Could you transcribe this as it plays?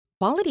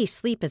Quality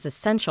sleep is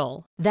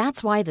essential.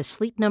 That's why the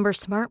Sleep Number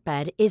Smart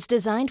Bed is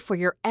designed for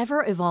your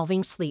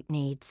ever-evolving sleep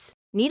needs.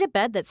 Need a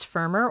bed that's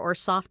firmer or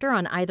softer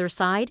on either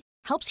side?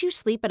 Helps you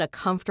sleep at a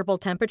comfortable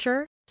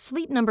temperature?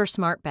 Sleep Number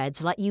Smart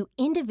Beds let you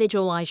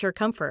individualize your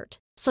comfort,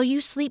 so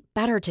you sleep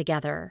better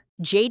together.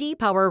 JD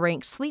Power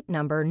ranks Sleep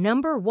Number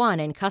number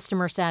 1 in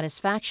customer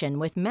satisfaction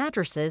with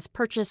mattresses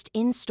purchased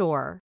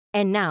in-store.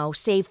 And now,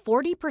 save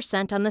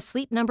 40% on the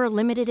Sleep Number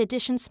Limited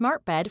Edition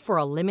Smart Bed for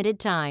a limited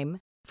time.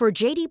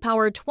 For JD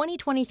Power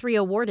 2023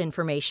 award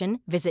information,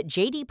 visit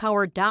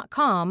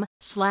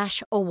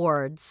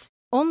jdpower.com/awards.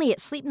 Only at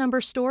Sleep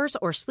Number stores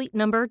or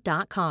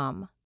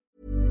sleepnumber.com.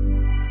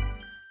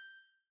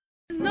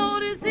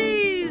 Notice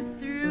he's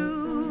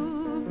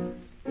through.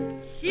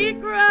 She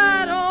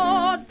cried,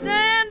 oh,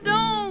 Dan,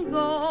 don't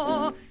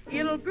go.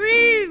 It'll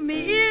grieve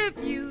me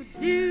if you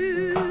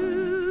do.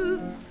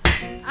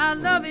 I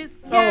love his.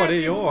 Ja, det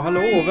är jag.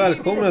 Hallå,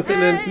 välkomna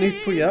till ett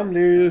nytt program. Det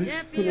är ju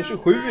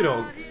 127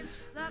 idag.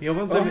 Jag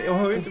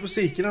hör ju inte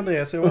musiken,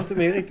 Andreas, jag var inte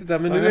med riktigt där,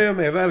 men nu är jag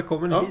med.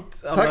 Välkommen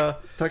hit alla.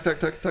 Tack.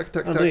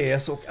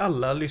 Andreas och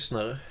alla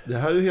lyssnare. Det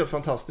här är ju helt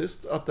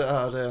fantastiskt att det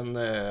är en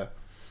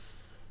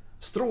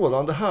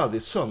strålande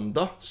härlig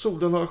söndag.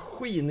 Solen har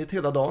skinit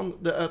hela dagen.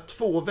 Det är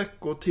 2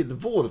 veckor till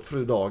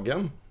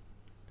vårfrudagen.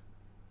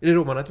 Är det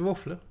då man äter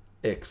våfflor?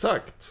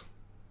 Exakt.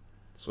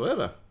 Så är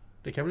det.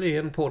 Det kan bli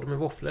en podd med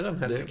våfflor den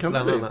här. Det kan bli.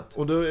 Annat.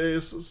 Och det är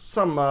ju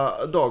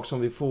samma dag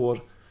som vi får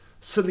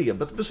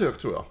celebert besök,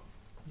 tror jag.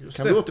 Just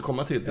kan vi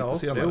återkomma till lite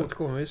senare. Ja, det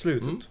återkommer vi i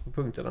slutet på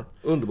punkterna.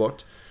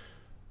 Underbart.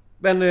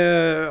 Men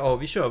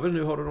vi kör väl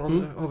nu.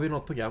 Har vi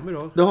något program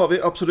idag? Det har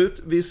vi,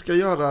 absolut. Vi ska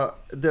göra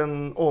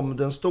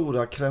den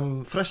stora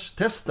crème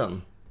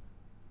fraîche-testen.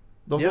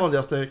 De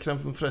vanligaste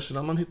crème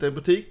fraîcherna man hittar i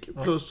butik.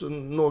 Plus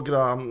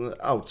några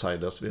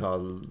outsiders vi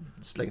har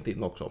slängt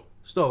in också.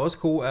 Stavas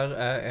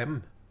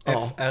KRÄM.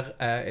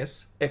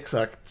 F-R-Ä-S.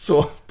 Exakt,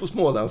 så på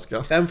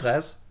småländska. Crème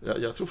fraîche.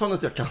 Jag tror fan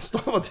att jag kan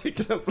stava till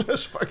crème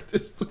fraîche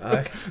faktiskt.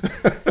 Nej.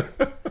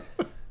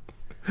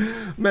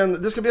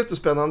 Men det ska bli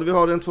jättespännande. Vi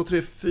har 1, 2,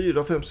 3,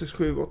 4, 5, 6,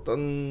 7, 8,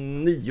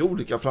 9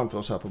 olika framför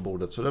oss här på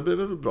bordet. Så det blir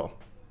väl bra.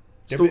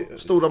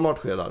 Stora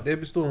matskedar. Det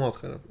blir stora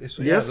matskedar. Det är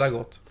så jävla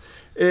gott.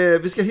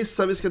 Vi ska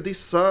hissa, vi ska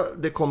dissa.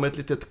 Det kommer ett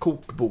litet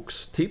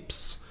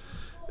kokbokstips.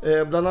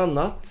 Bland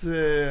annat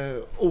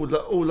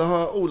Ola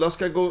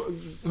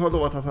har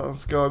lovat att han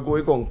ska gå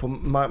igång på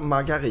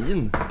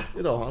margarin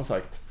idag, har han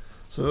sagt.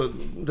 Så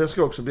det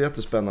ska också bli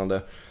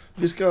jättespännande.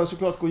 Vi ska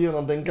såklart gå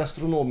igenom den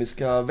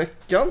gastronomiska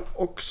veckan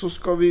och så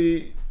ska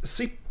vi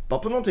sippa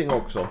på någonting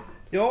också.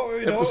 Ja,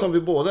 idag... Eftersom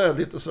vi båda är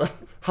lite sådär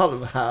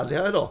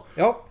halvhärliga idag.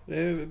 Ja,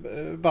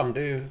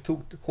 bandy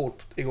tog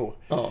hårt igår.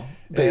 Ja,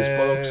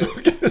 baseball också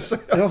kan jag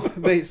säga. Ja,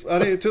 baseball. Ja,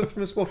 det är ju tufft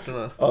med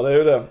sporterna. Ja, det är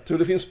ju det. Tror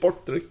det finns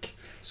sportdryck.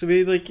 Så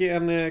vi dricker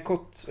en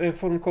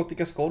från Côte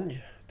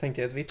Gascogne.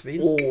 Tänkte jag, ett vitt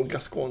vin.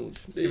 Gascogne.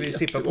 Ska vi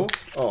sippa på?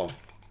 Ja.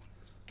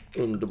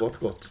 Underbart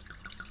gott.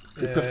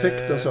 Det är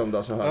perfekt en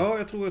söndag så här. Ja,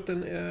 jag tror att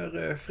den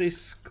är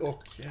frisk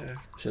och...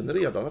 Känner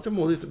redan att jag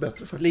mår lite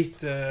bättre faktiskt.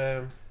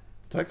 Lite...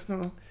 Tack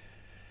snälla.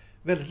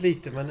 Väldigt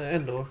lite, men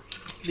ändå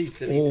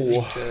lite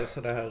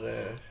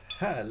sådär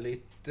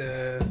härligt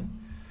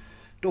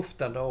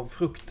doftande av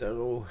frukter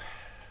och...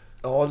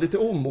 Ja, lite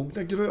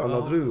omogna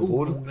gröna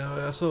druvor.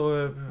 Omogna,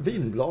 alltså...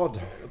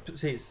 Vinblad.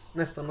 Precis,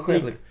 nästan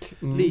skälk.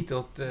 Lite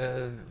åt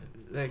det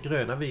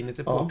gröna vinet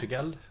i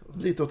Portugal.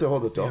 Lite åt det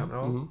hållet, ja.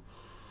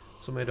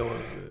 Som är då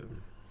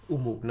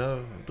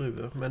omogna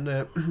druvor. Men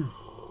det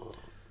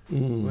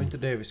var inte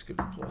det vi skulle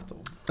prata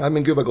om. Nej,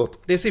 men gud vad gott.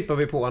 Det sippar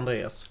vi på,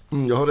 Andreas.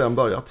 Jag har redan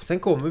börjat. Sen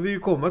kommer vi ju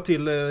komma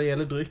till, när det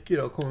gäller dryck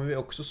idag, kommer vi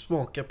också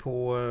smaka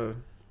på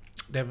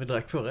den vi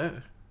drack före.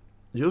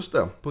 Just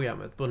det.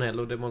 Programmet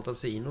Brunello de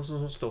Montalcino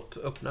som stått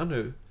öppna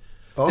nu.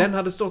 Ja. Den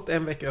hade stått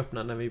en vecka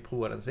öppnad när vi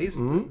provade den sist.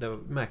 Det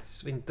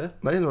märktes vi inte.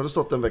 Nej, nu har det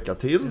stått en vecka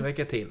till. En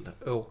vecka till.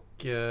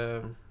 Och...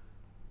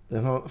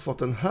 den har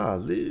fått en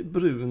härlig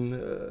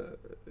brun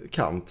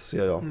kant,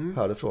 ser jag,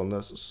 härifrån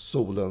när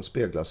solen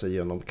speglar sig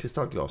genom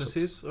kristallglaset.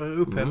 Precis,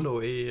 och upphälld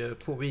då i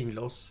 2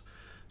 vinglas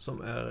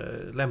som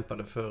är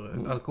lämpade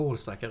för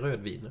alkoholstarka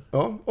rödviner.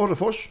 Ja,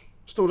 Orrefors,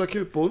 stora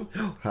kupor.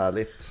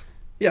 Härligt.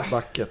 Ja.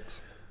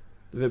 Vackert.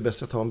 Det är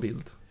bäst att ta en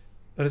bild.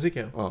 Ja, det tycker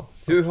jag. Ja.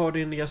 Hur har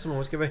din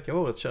gastronomiska vecka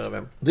varit, kära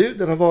vän?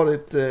 Den har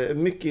varit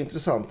mycket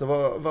intressant. Det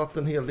har varit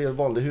en hel del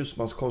vanlig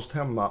husmanskost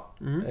hemma.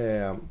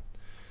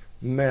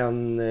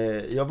 Men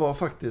jag var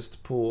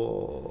faktiskt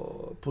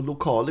på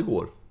lokal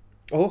igår.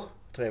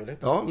 Trevligt.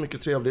 Ja,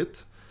 mycket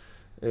trevligt.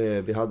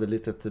 Vi hade ett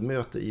litet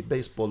möte i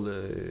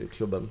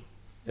baseballklubben.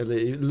 Eller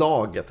i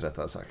laget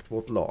rättare sagt.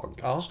 Vårt lag.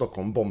 Ja.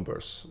 Stockholm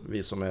Bombers.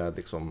 Vi som är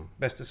liksom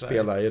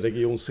spelar i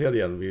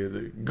regionserien. Vi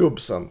är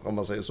gubbsen, om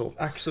man säger så.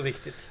 Ack så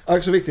viktigt.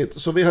 Ack så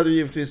viktigt. Så vi hade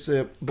givetvis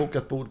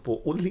bokat bord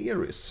på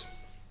O'Learys.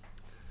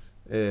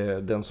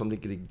 Den som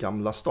ligger i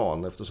Gamla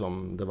stan,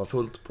 eftersom det var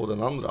fullt på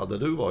den andra där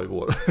du var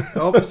igår.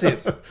 Ja,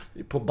 precis.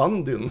 På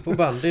bandyn. På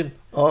bandyn.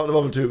 Ja, det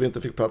var väl tur vi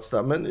inte fick plats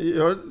där. Men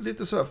jag är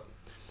lite så här...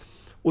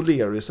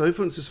 O'Learys har ju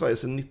funnits i Sverige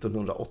sedan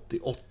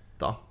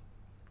 1988.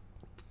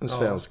 En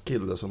svensk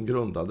kille som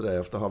grundade det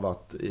efter att ha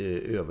varit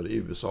över i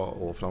USA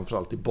och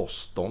framförallt i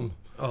Boston.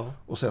 Ja.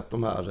 Och sett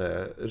de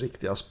här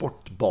riktiga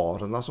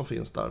sportbarerna som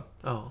finns där.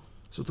 Ja.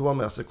 Så tog han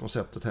med sig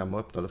konceptet hem och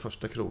öppnade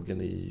första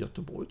krogen i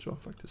Göteborg, tror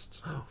jag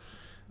faktiskt.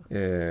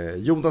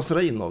 Jonas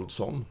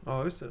Reinholdsson.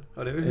 Ja, just det.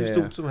 Ja, det är ju hur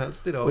stort som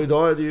helst idag. Och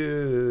idag är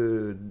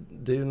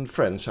det är en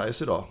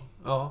franchise idag.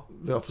 Ja.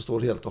 Jag förstår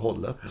helt och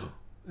hållet.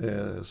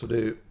 Så det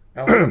är ju...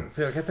 Ja,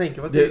 för jag kan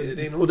tänka mig att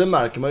det är nog... Och det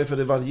märker man ju, för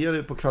det varierar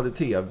ju på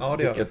kvalitet,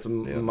 vilket det.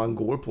 man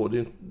går på. Det är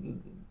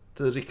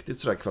inte riktigt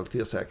sådär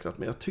kvalitetssäkrat,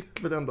 men jag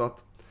tycker väl ändå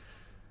att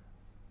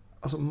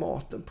alltså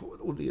maten på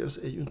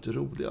O'Learys är ju inte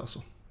rolig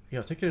alltså.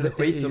 Jag tycker det är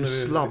skit ju om du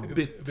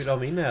slabbigt. vill ha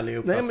min ärliga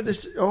uppfattning.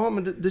 Nej,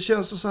 men det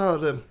känns så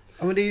här...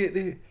 Ja, men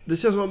det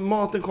känns som att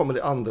maten kommer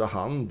i andra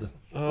hand.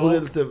 Ja, och det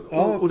är lite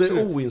och det är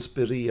absolut.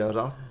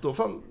 oinspirerat. Och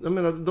fan, jag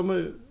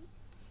menar,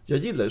 jag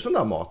gillar ju sån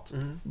där mat.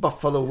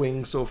 Buffalo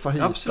wings och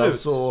fajitas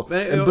Absolut. och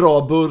en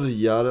bra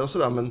burgare och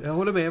sådär. Men... Jag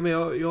håller med, men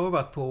jag har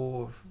varit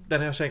på...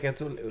 Den jag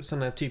käkat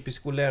sån här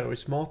typisk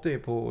O'Learys mat är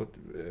på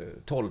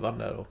 12an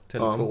där då.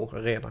 Tele2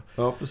 Arena.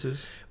 Ja,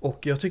 precis.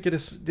 Och jag tycker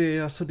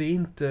det är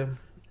inte...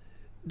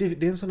 Det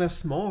är en sån där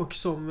smak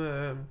som...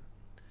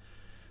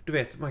 Du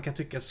vet, man kan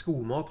tycka att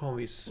skolmat har en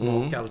viss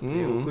smak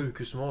alltid. Och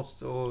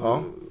sjukhusmat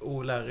och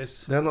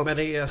O'Learys. Det är något men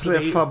det är,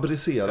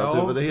 prefabricerat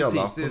över det hela.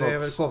 Precis, det är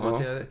väl komma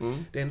till.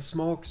 Det är en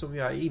smak som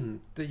jag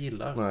inte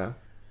gillar. Nej.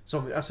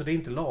 Alltså det är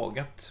inte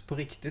lagat på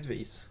riktigt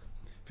vis.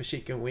 För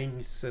chicken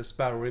wings,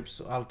 spare ribs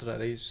och allt det där.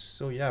 Det är ju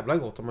så jävla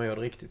gott om man gör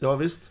det riktigt. Ja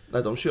visst.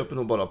 Nej, de köper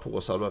nog bara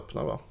påsar och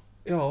öppnar, va?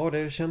 Ja,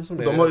 det känns som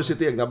det. De har ju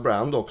sitt egna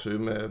brand också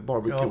med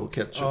barbecue och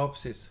ketchup. Ja,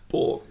 precis.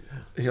 På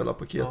hela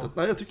paketet. Ja.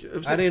 Nej, jag tycker...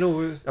 Nej, det är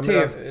nog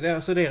TV, det är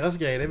alltså deras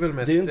grej. Det är väl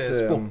mest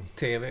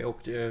sport-tv och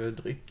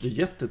dryck. Det är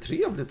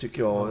jättetrevligt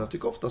tycker jag. Jag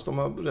tycker oftast de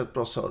har rätt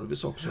bra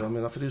service också. Jag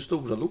menar, för det är ju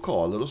stora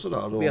lokaler och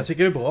sådär. Men jag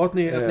tycker det är bra att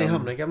ni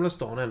hamnar i Gamla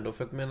stan ändå.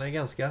 För att menar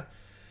ganska...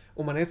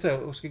 Om man är så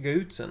här och ska gå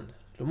ut sen,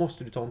 då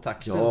måste du ta en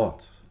taxi.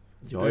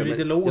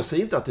 Jag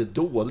säger inte att det är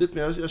dåligt,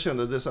 men jag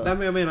känner det så här. Nej,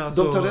 men jag menar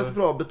alltså, de tar rätt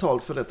bra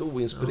betalt för rätt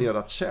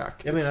oinspirerat käk.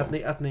 Jag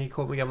menar att ni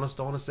kommer i Gamla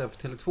stan istället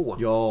för Tele2.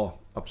 Ja,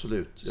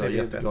 absolut. Jag är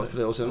jätteglad för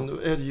det. Och sen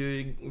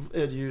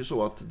är det ju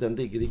så att den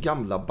ligger i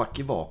gamla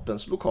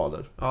Backivapens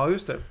lokaler. Ja,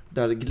 just det.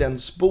 Där Glenn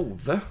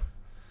Spove,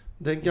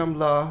 den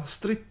gamla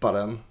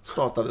stripparen,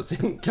 startade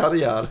sin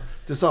karriär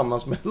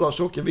tillsammans med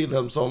Lars-Åke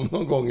Wilhelmsson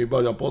någon gång i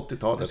början på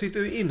 80-talet. Du sitter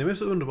ju inne med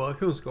så underbara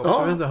kunskaper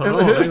som jag inte har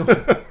någon aning om.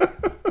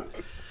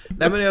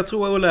 Nej, men jag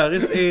tror att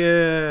O'Learys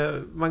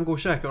är... Man går och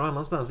käkar någon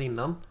annanstans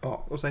innan.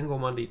 Ja. Och sen går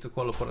man dit och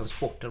kollar på den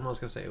sporten man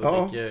ska se.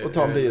 Och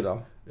ta en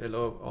bira.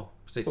 Eller,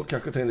 precis. Och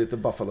kanske ta in lite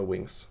Buffalo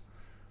wings.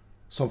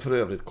 Som för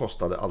övrigt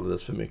kostade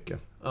alldeles för mycket.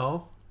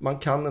 Ja. Man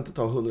kan inte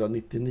ta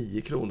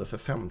 199 kronor för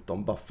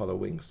 15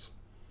 Buffalo wings.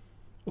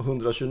 Och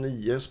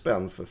 129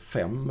 spänn för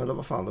 5 eller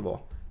vad fan det var.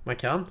 Man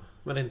kan,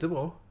 men det är inte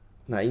bra.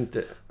 Nej,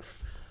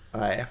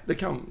 det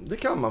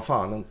kan man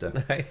fan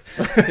inte. Nej,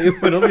 jo,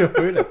 men de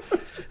gör ju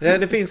det.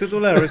 Det finns ett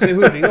O'Learys i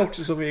Huddinge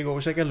också som vi går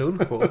och käkar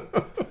lunch på.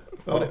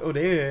 Ja. Och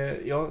det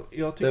är... Jag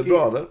tycker, det är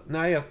bra, eller?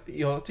 Nej,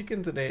 jag tycker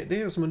inte det.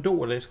 Det är som en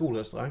dålig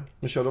skolrestaurang.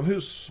 Men kör de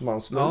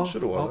husmansluncher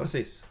då? Ja, eller?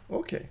 precis.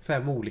 Okej.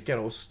 5 olika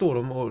då. Så står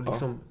de och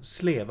liksom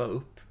slevar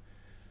upp.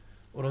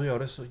 Och de gör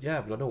det så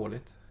jävla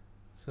dåligt.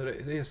 Så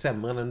det är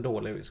sämre än en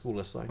dålig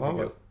skolrestaurang.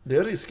 Ja, det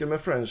är risken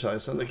med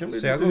franchisen. Det kan bli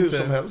lite hur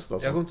som helst.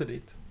 Alltså. Jag går inte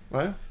dit.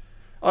 Nej.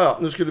 Ja,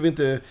 nu skulle vi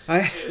inte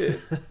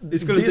vi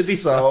skulle inte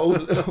dissa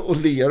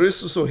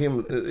O'Learys så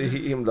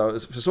himla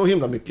för så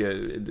himla mycket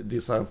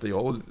dissar inte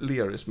jag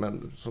O'Learys,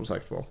 men som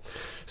sagt var.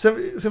 Sen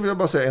vill jag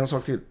bara säga en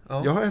sak till.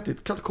 Ja. Jag har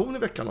ätit kalkon i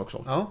veckan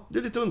också. Ja. Det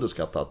är lite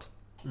underskattat.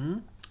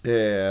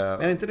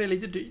 Är inte det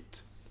lite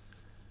dyrt?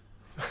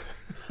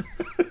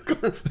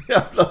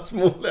 Jävla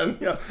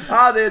smålänningar.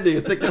 Det är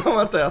dyrt, det kan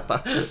man inte äta.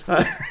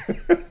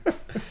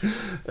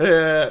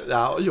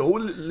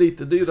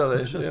 Lite dyrare.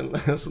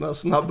 En sån här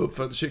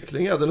snabbuppfödd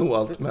kyckling är det nog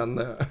allt,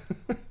 men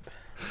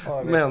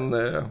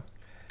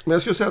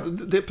jag skulle säga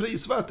att det är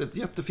prisvärt, ett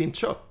jättefint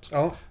kött.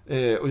 Ja.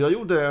 Och jag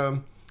gjorde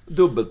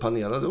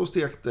dubbelpanerade och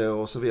stekte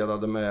och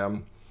serverade med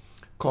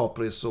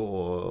kapris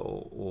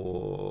och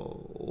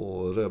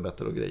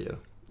rödbetor och grejer.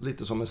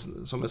 Lite som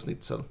en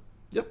schnitzel.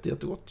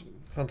 Jättegott.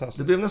 Fantastiskt.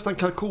 Det blev nästan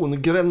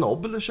kalkon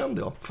Grenoble,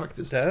 kände jag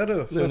faktiskt. Det är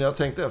du. Nu när jag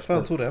tänkte efter.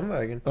 Fan tog den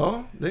vägen?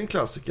 Ja, det är en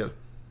klassiker.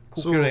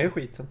 Kokar du ner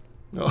skiten?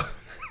 Ja.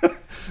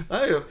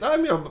 nej,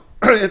 men jag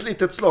ett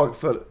litet slag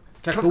för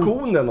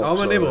kalkonen också. Ja,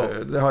 men det är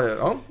bra. Det har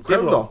jag,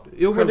 själv då?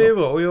 Jo, men det är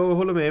bra. Och jag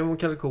håller med om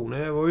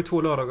kalkoner. Det var ju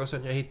 2 lördagar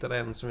sedan jag hittade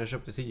en som jag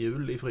köpte till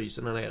jul i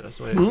frysen här nere.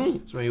 Som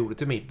jag gjorde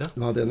till middag.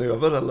 Ja, den är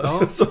över eller?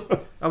 Ja,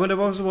 ja, men det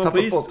var så bra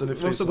pris.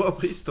 Det var så bra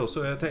pris då.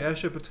 Så jag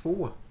köper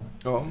 2.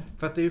 Ja.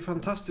 För att det är ju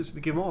fantastiskt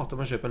mycket mat om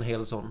man köper en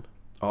hel sån.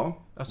 Ja.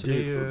 Alltså det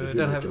är ju,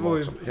 den här var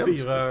ju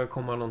 4,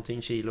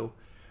 någonting kilo.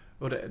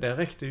 Och det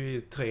räckte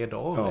ju 3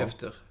 dagar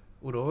efter.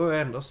 Och då var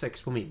jag ändå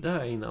 6 på middag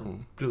här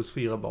innan. Plus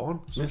 4 barn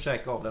som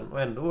käkade av den.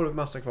 Och ändå var det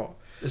massa kvar.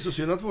 Det är så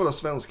synd att våra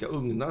svenska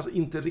ugnar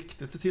inte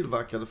riktigt är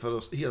tillverkade för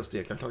att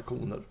helsteka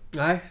kalkoner.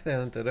 Nej, det är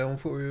det inte. De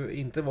får ju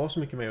inte vara så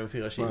mycket mer än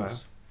 4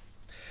 kilos.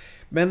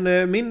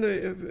 Men min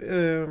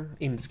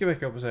indiska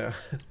vecka, jag på säga.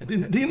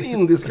 Din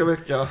indiska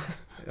vecka?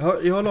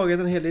 Jag har lagat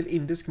en hel del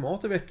indisk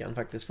mat i veckan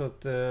faktiskt. För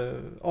att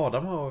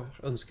Adam har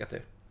önskat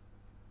det.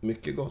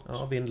 Mycket gott.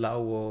 Ja,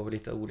 vindlau och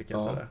lite olika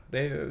sådär. Det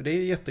är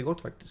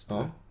jättegott faktiskt.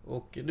 Ja.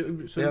 Och det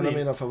är en av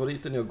mina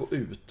favoriter när jag går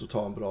ut och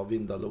tar en bra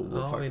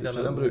vindaloo faktiskt. Vindaloo.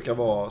 Så den brukar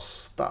vara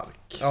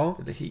stark. Ja.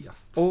 Eller het.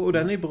 Och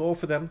den är bra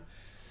för den.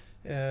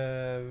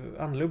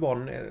 Andra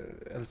barn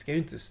älskar ju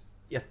inte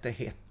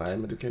jättehett. Nej,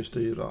 men du kan ju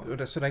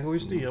styra. Så den går ju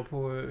att styra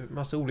på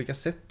massa olika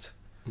sätt.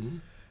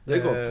 Det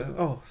är gott.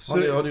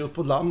 Har du gjort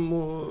på lamm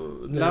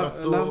och nöt?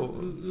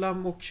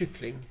 Lamm och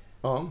kyckling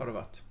har det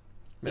varit.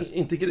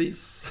 Inte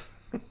gris.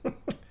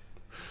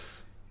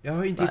 Jag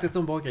har inte hittat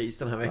någon bra gris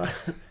den här veckan.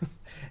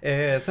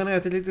 Sen har jag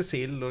ätit lite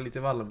sill och lite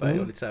Wallenberg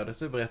och lite så här.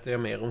 Så berättar jag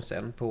mer om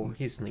sen på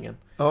hissningen.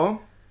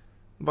 Ja,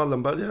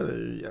 Wallenberg är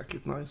ju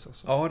jäkligt nice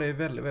alltså. Ja, det är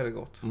väldigt, väldigt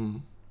gott.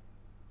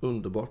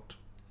 Underbart.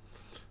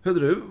 Hörde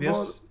du,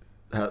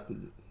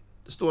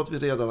 det står att vi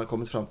redan har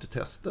kommit fram till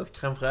testet.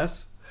 Crème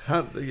fraîche.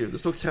 Herregud, det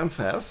står crème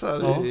fraîche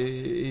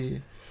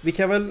här vi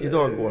kan väl, i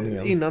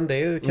dagordningen. Innan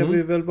det kan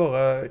vi väl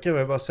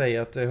bara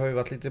säga att det har ju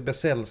varit lite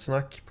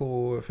beställsnack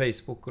på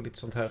Facebook och lite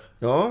sånt här.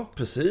 Ja,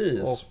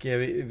 precis. Och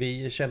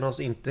vi känner oss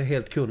inte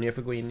helt kunniga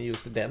för att gå in i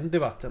just den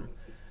debatten.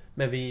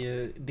 Men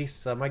vi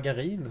dissar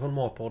margarin från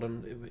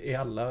Matpodden i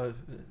alla...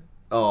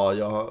 Ja,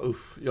 jag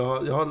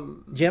har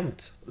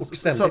jämt och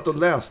ständigt. Satt och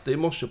läste i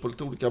morse på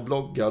lite olika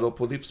bloggar och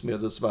på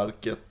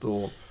Livsmedelsverket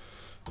och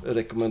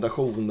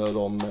rekommendationer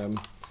om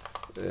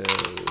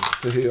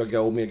för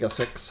höga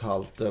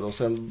omega-6-halter och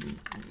sen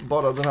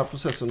bara den här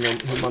processen om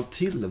hur man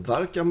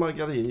tillverkar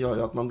margarin gör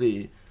ju att man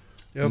blir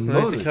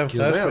mörkrädd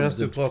medan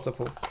du pratar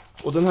på.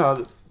 Och den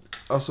här,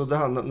 alltså det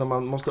här när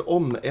man måste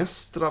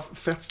omästra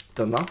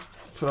fetterna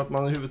för att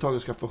man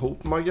överhuvudtaget ska få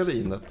ihop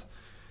margarinet.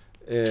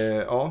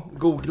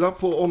 Googla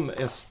på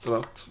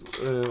omästrat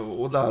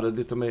och lär er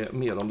lite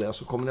mer om det,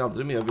 så kommer ni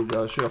aldrig mer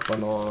vilja köpa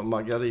några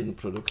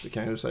margarinprodukter,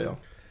 kan jag ju säga.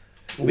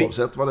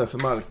 Oavsett vad det är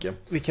för märke.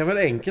 Vi kan väl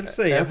enkelt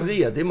säga... Ät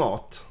redig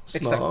mat.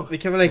 Smör. Exakt. Vi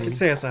kan väl enkelt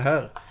säga så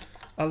här.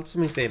 Allt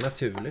som inte är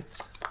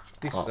naturligt.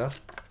 Dissa.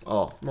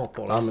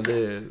 Matpodden. Ja, men det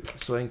är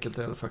så enkelt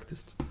är det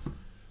faktiskt.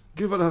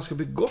 Gud vad det här ska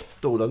bli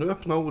gott, Ola. Nu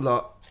öppnar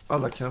Ola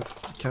alla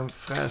crème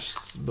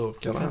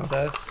fraîche-burkarna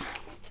här.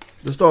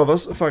 Det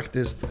stavas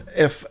faktiskt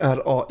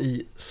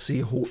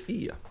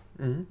F-R-A-I-C-H-E.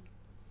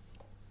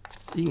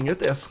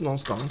 Inget S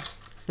någonstans.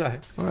 Nej.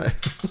 Jag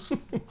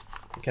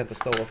kan inte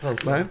stava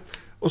franska. Nej.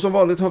 Och som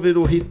vanligt har vi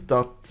då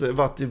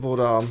varit i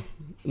våra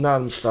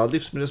närmsta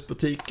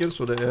livsmedelsbutiker.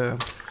 Så det är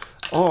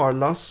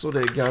Arlas och det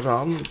är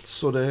Garant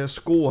och det är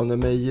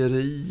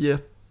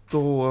Skånemejeriet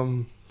och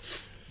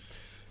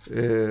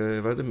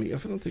vad är det mer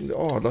för någonting? Det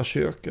är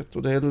Arlaköket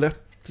och det är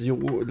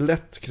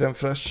lätt crème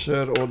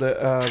fraîche och det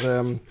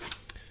är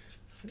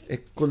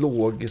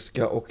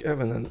ekologiska och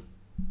även en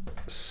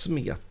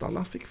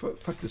smetarna fick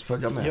faktiskt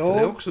följa med. För det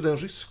är också den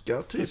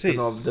ryska typen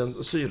av den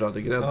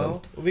syrade grädden.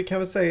 Ja, och vi kan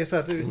väl säga så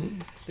här att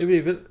det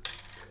blir väl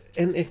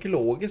en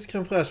ekologisk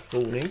crème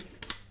fraîche-provning,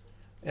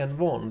 en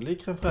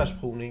vanlig crème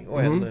fraîche-provning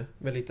och en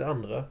med lite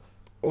andra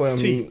och en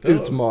typer.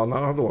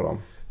 Utmanarna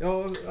då.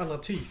 Ja, andra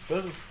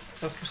typer.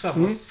 Fast på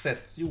samma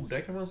sätt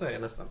gjorda kan man säga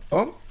nästan.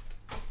 Ja.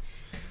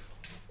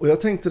 Och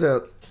jag tänkte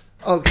det,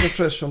 all crème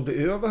fraîche som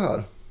blir över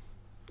här,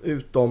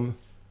 utom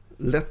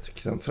lätt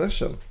crème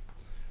fraîchen,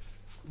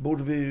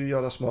 borde vi ju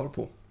göra smör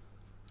på.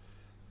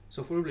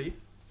 Så får det bli.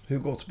 Hur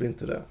gott blir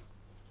inte det?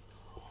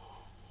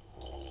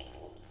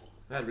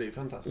 Det blir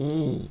fantastiskt.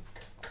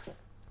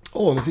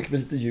 Nu fick vi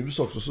lite ljus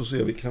också, så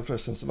ser vi crème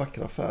fraîchens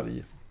vackra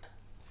färg.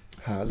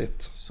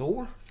 Härligt.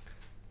 Så.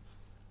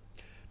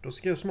 Då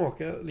ska jag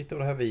smaka lite av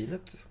det här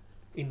vinet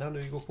innan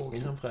vi går på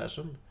crème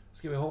fraîchen.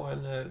 Ska vi ha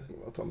jag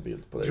tar en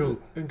bild på dig.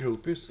 En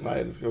groupies?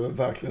 Nej, det ska vi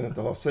verkligen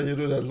inte ha. Säger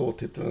du den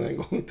låttiteln en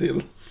gång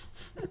till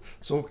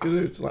så åker du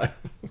ut. Nej.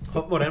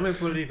 Var den med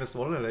på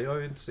Melodifestivalen eller? Jag är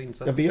ju inte så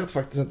insatt. Jag vet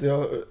faktiskt inte.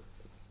 Jag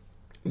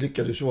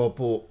lyckades ju vara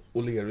på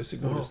O'Learys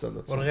igår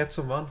istället. Var det rätt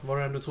som vann? Var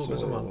det den du trodde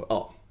som vann?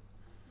 Ja,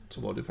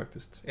 så var det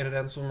faktiskt. Är det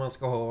den som man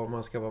ska ha om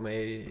man ska vara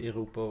med i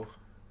Europa och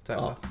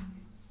tävla? Ja,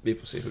 vi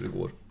får se hur det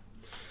går.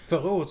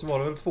 Förra året så var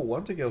det väl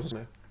tvåan tycker jag som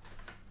är.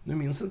 Nu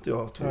minns inte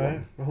jag tvåan. Nej,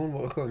 men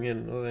hon sjöng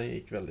in och den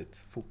gick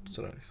väldigt fort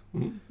sådär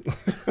liksom.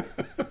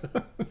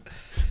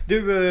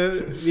 Du,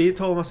 vi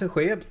tar varsin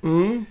sked.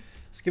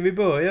 Ska vi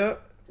börja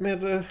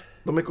med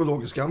de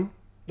ekologiska?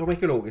 De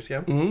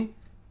ekologiska.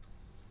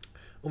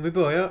 Om vi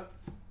börjar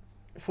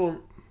från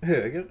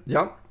höger.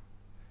 Ja.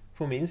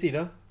 Från min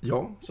sida.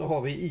 Ja. Så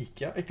har vi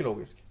Ica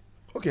ekologisk.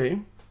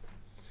 Okej.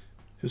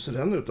 Hur ser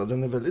den ut då?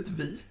 Den är väldigt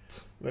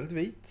vit. Väldigt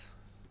vit.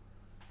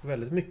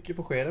 Väldigt mycket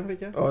på skeden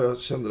fick jag. Ja, jag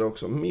kände det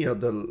också.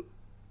 Medelfast.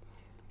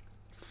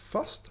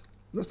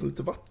 Nästan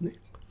lite vattnig.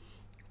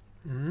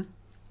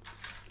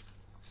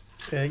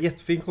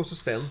 Jättefin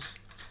konsistens.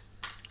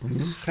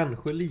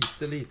 Kanske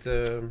lite...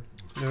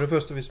 Nu är det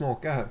första vi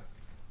smakar här.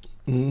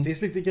 Det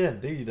finns lite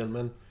grädde i den,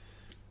 men...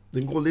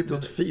 Den går lite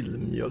åt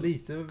filmjölkshållet,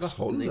 lite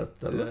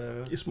vattnigt,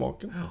 eller? I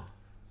smaken. Ja.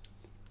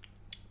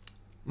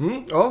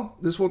 Ja,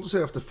 det är svårt att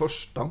säga efter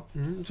första.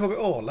 Så har vi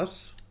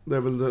Arlas. Det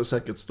är väl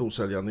säkert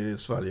storsäljaren i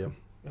Sverige.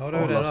 Ja, det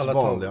är den Arlas alla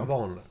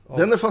vanliga. Ja.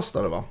 Den är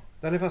fastare, va?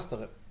 Den är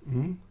fastare.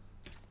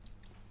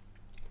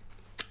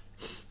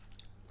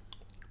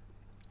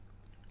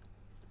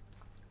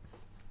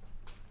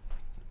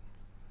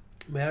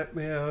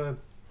 Med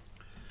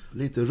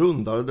Lite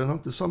rundare, den har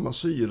inte samma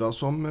syra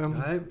som...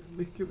 nej,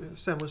 mycket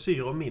sämre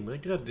syra och mindre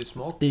gräddig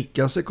smak.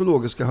 Icas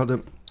ekologiska hade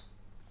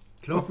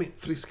Klart,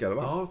 friskare,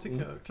 va? ja,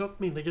 tycker jag. Klart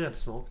mindre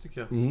gräddsmak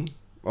tycker jag.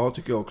 Ja,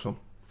 tycker jag också.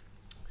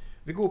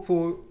 Vi går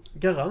på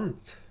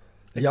Garant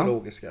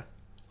ekologiska.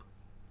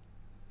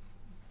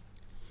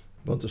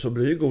 Var inte så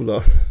blyg,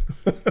 Ola.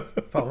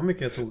 Fan vad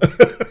mycket jag tog.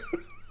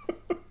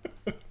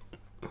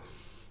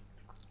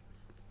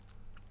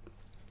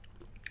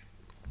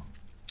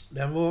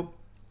 Den var...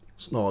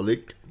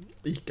 Snarlik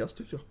Icas,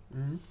 tycker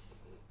jag.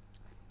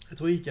 Jag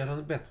tror Ica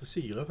hade en bättre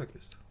syra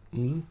faktiskt.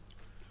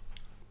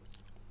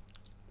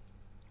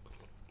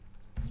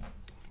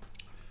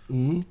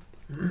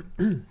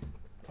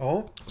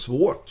 Ja.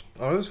 Svårt.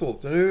 Ja, det är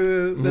svårt.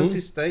 Nu, den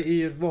sista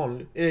i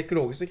vanlig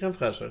ekologiska crème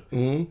fraîche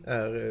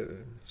är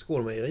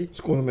Skånemejeri.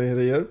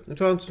 Skånemejerier. Nu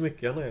tar jag inte så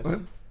mycket, Andreas. Nej.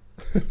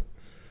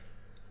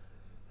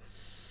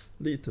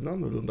 Lite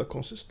annorlunda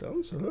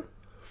konsistens, eller?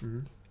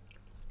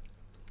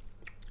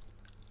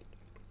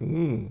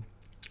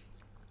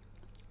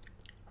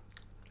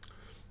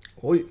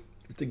 Oj,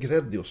 lite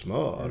gräddig och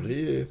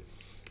smörig.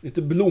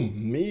 Lite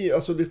blommig,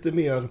 alltså lite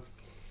mer...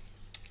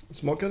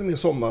 Smakade mer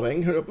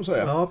sommaräng, höll jag på att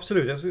säga. Ja,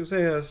 absolut. Jag skulle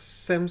säga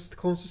sämst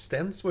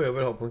konsistens vad jag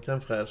vill ha på en crème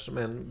fraîche,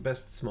 men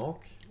bäst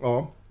smak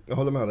Ja, jag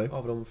håller med dig.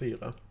 av de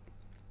 4.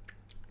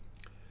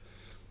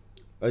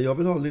 Jag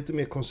vill ha lite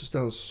mer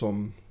konsistens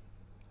som...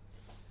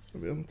 Jag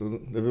vet inte,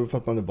 det är väl för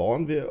att man är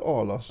van vid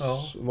Arlas Ja, och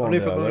det är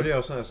vanliga... för att man vill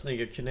göra sådana här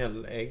snygga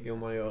knällägg om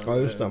man gör... Ja,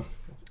 just det.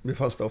 Blir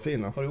fasta och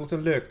fina. Har du gjort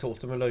en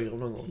löktårta med löjrom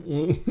någon gång?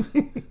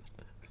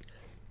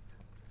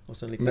 Och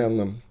sen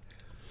lite...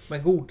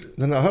 Men god.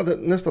 Den här hade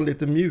nästan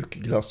lite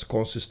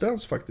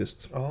mjukglasskonsistens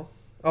faktiskt. Ja.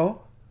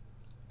 Ja.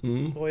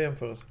 Bra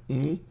jämförelse.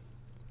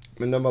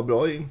 Men den var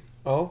bra i.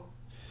 Ja.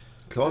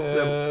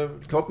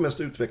 Klart mest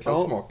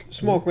utvecklad smak.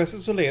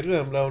 Smakmässigt så leder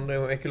den bland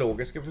de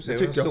ekologiska. Får se hur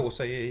den står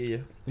sig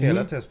i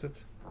hela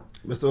testet.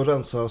 Bäst att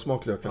rensa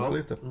smaklökarna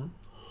lite.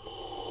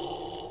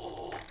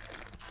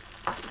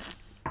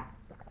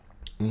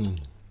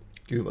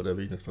 Gud vad det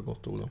vinet var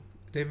gott, Ola.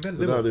 Det är väldigt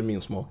det där bra. är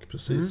min smak,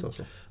 precis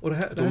alltså. Och det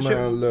här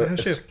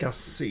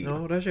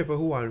köper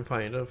Hawaiian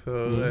Finder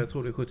för jag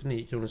tror det är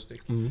 79 kronor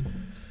styck.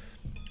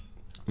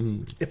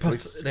 Det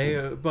passar, det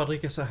är bara att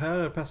dricka så här.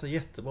 Det passar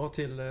jättebra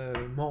till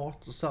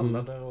mat och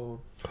sallader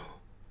och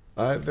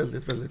nej,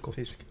 väldigt, väldigt gott.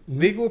 fisk.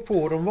 Vi går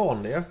på de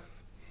vanliga.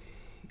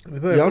 Vi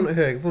börjar från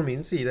höger från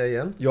min sida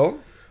igen. Ja.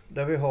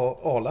 Där vi har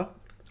Arla.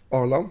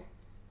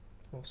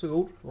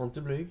 Varsågod, var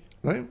inte blyg.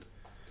 Nej.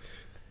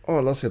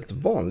 Arlas helt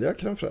vanliga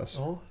crème fraîche.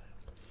 Ja.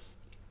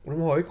 Och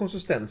de har ju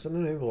konsistensen,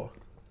 den är ju bra.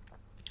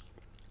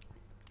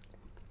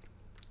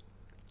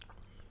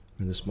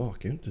 Men det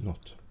smakar ju inte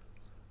något.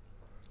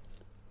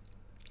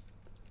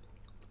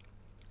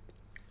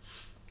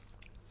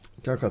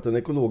 Kanske att den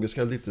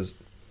ekologiska är lite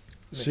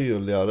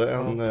syrligare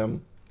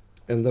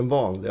än den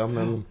vanliga,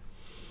 men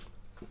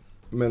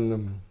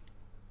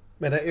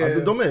det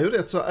är, de är ju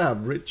rätt så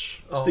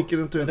average.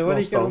 Sticker inte ut det var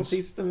någonstans. likadant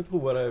sist när vi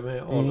provade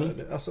med Arla.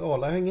 Alltså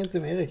Arla hänger inte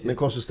med riktigt. Men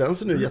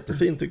konsistensen är ju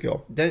jättefin tycker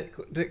jag.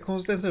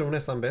 Konsistensen är de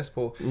nästan bäst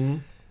på.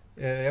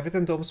 Jag vet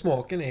inte om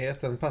smaken är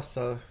att den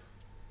passar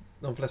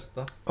de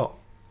flesta. Ja.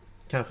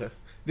 Kanske.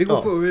 Vi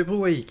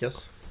provar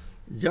Icas.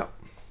 Ja.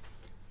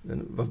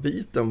 Vad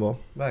vit den var.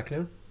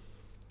 Verkligen.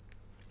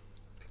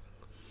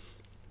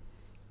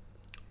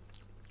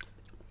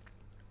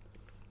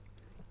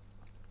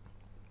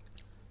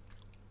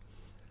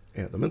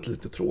 Är de inte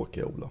lite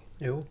tråkiga, Ola?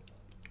 Jo.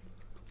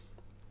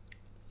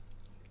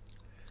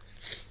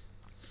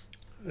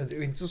 Det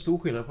är inte så stor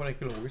skillnad på den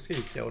ekologiska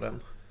Ica och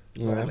den.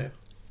 Nej.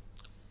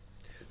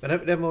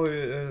 Men den var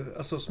ju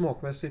alltså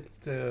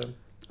smakmässigt... Jag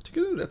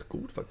tycker den är rätt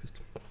god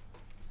faktiskt.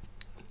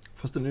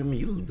 Fast den är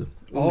mild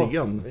och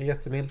len. Ja,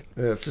 jättemild.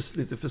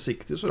 Lite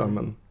försiktig sådär,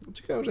 men jag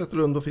tycker den är rätt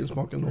rund och fin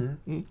smaken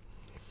då.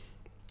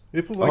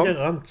 Vi provar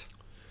Garant.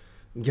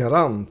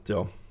 Garant,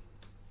 ja.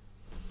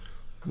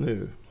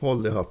 Nu,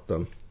 håll i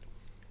hatten.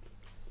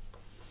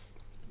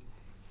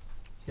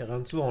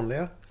 Garants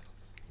vanliga.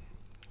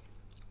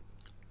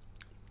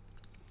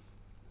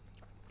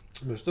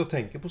 Nu står och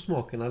tänker på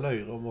smakerna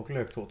löjrom och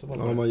löktårta.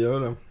 Ja, man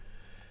gör det.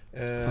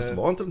 Fast det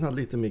var inte den här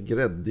lite mer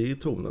gräddig i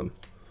tonen.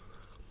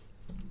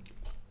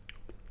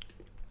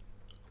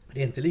 Det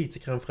är inte lite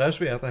crème fraîche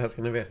vi äter här,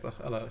 ska ni veta.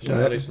 Alla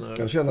kära lyssnare.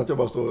 Jag känner att jag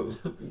bara står...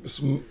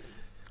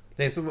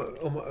 Det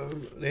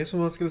är som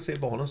om man skulle se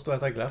barnen stå och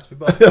äta glass. Vi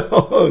bara...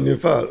 Ja,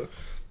 ungefär.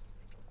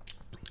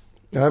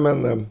 Nej,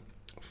 men...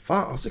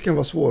 Fan, så kan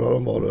vara svårare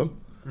än vad det.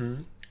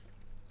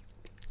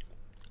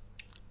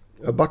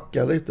 Jag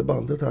backar lite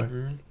bandet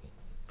här.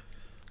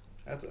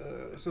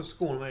 Så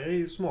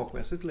Skånemejeri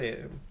smakmässigt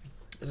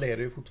leder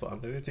ju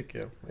fortfarande, det tycker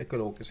jag.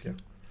 Ekologiska.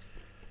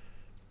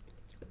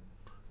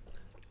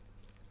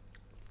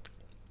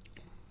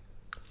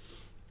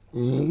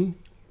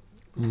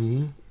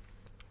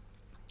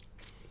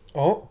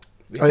 Ja.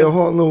 Jag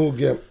har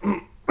nog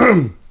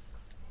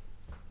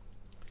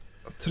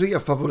 3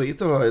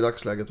 favoriter här i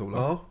dagsläget, Ola.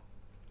 Ja.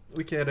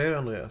 Vilka är det,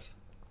 Andreas?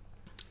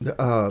 Det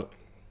är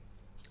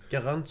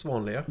Garants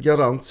vanliga.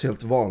 Garants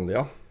helt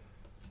vanliga.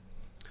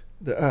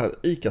 Det är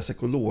Icas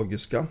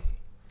ekologiska.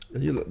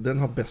 Jag gillar, den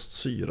har bäst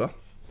syra,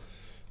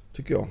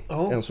 tycker jag,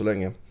 än så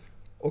länge.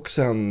 Och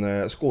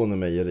sen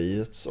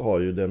Skånemejeriets har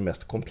ju den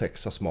mest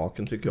komplexa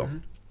smaken, tycker jag.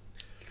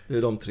 Det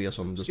är de 3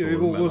 som det står mellan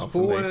för mig. Ska vi våga oss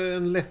på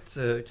en lätt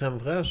crème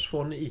fraîche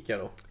från Ica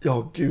då?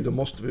 Ja, gud, det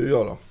måste vi ju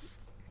göra.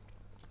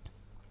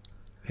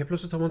 Helt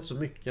plötsligt har man inte så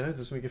mycket, det är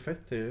inte så mycket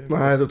fett.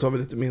 Nej, då tar vi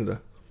lite mindre.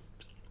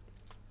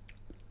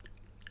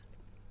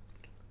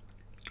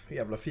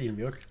 Jävla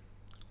filmjölk.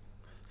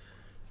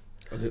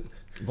 Ja,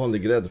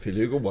 vanlig gräddfil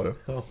är ju godare.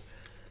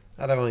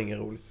 Ja, det var inget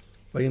roligt.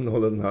 Vad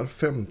innehåller den här?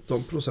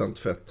 15%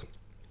 fett.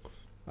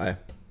 Nej,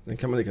 den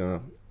kan man lika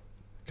gärna...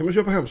 Kan man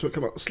köpa hem så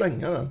kan man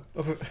slänga den.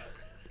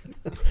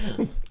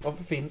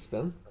 Varför finns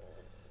den?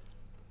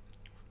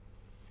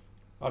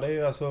 Ja, det är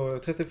ju alltså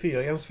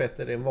 34 grams fett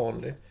är det en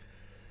vanlig.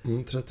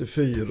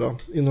 34.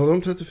 Innehåller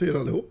de 34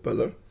 allihop,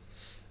 eller?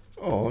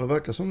 Ja, det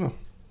verkar som det.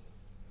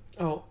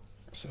 Ja,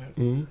 så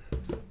här.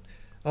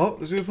 Ja,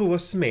 då ska vi prova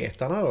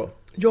smetarna då.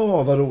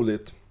 Ja, vad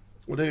roligt.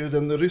 Och det är ju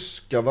den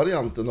ryska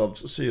varianten av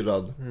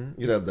syrad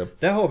grädde.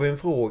 Där har vi en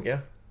fråga,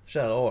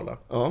 kära Arla.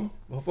 Ja.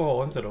 Varför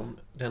har inte de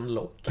den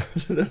lock?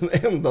 Den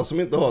enda som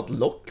inte har ett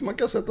lock man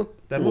kan sätta på.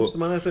 Den måste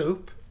man äta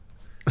upp.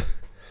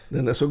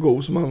 Den är så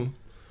god som man...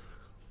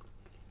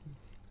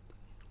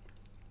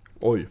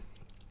 Oj.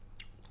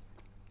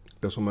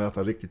 Det är som att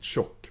äta riktigt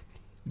tjock.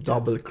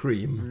 Double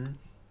cream.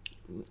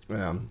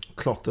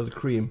 Clotted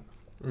cream.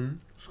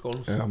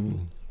 Skåns.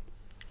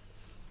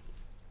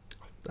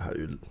 Det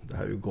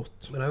här är ju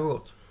gott. Men det är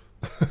gott.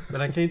 Men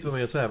den kan ju inte vara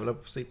med och tävla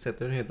på sitt sätt.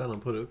 Det är en helt annan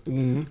produkt.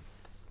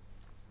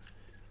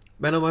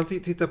 Men om man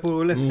tittar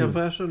på lättkan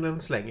fräschen, den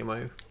slänger man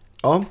ju.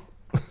 Ja.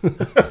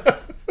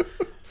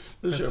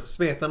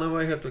 Smetarna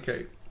var helt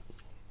okej.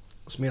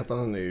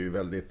 Smetarna är ju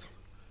väldigt...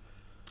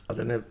 Ja,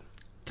 den är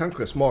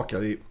kanske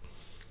smakar i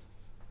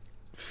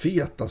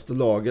fetaste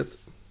laget.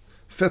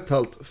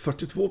 Fetthalt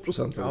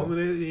 42%. Ja, men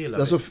det gillar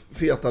det är så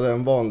fetare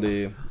än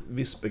vanlig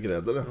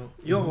vispegrädde.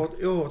 Ja.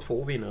 Jag har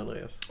 2 vinnare,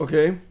 Andreas.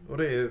 Okej. Och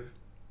det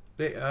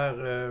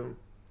är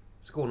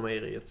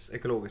Skånemejeriets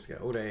ekologiska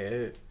och det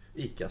är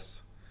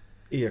Icas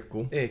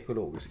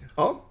ekologiska.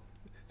 Ja.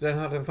 Den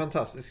hade en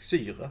fantastisk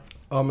syra.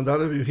 Ja, men där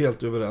är vi ju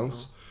helt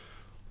överens. Ja.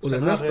 Och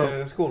sen det nästan...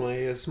 hade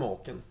Skånemejeriets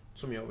smaken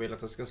som jag vill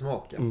att det ska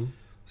smaka.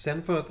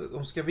 Sen för att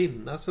de ska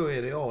vinna så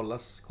är det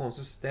Arlas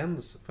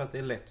konsistens för att det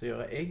är lätt att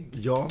göra ägg.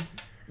 Ja,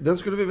 den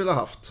skulle vi vilja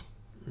haft.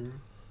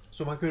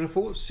 Så man kunde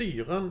få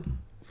syran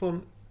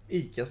från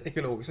Icas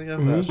ekologiska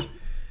crème fraîche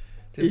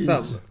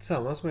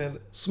tillsammans med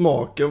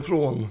smaken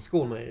från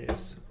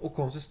Skånemejeriets och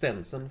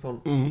konsistensen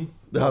från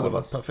det hade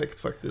varit perfekt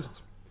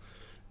faktiskt.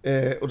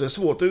 Och det är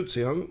svårt att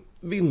utse en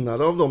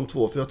vinnare av de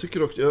 2, för jag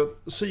tycker också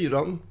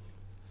syran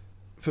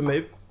för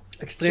mig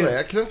extremt. Så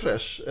är crème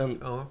fraîche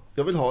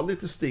jag vill ha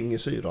lite sting i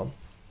syran.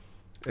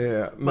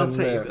 Man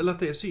säger väl att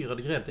det är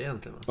syrad grädde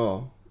egentligen, va?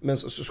 Ja, men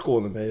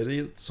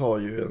Skånemejeriet har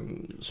ju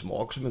en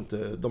smak som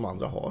inte de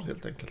andra har,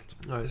 helt enkelt.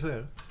 Nej, så är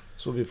det.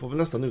 Så vi får väl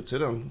nästan utse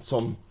den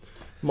som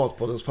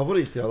Matpoddens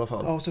favorit i alla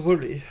fall. Ja, så får det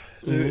bli.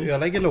 Jag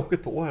lägger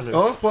locket på här nu.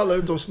 Ja, på alla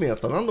utom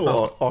smetarna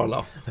då,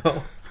 Arla. Ja.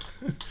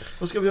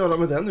 Vad ska vi göra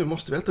med den nu?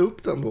 Måste vi äta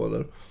upp den då,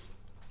 eller?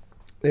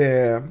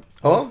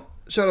 Ja,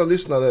 kära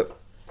lyssnare.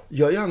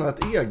 Gör gärna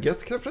ett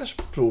eget crème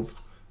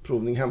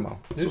fraîche-provning hemma.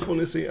 Så får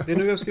ni se. Det är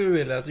nu jag skulle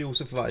vilja att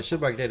Josef Weicher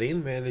bara gled in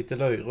med lite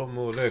löjrom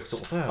och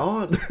löktårta här.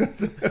 Ja,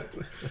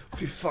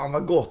 fy fan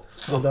vad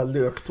gott. Den där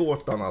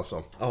löktårtan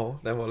alltså. Ja,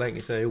 den var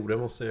länge sedan jag gjorde. Det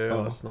måste jag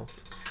göra snart.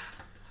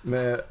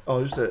 Med,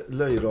 just det,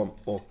 löjrom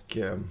och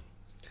crème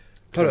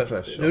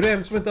fraîche. Nu är det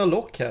en som inte har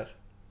lock här.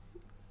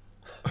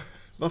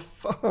 Vad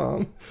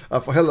fan?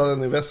 Jag får hälla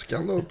den i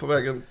väskan då på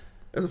vägen.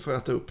 Eller får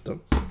jag äta upp den.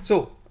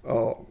 Så.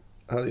 Ja,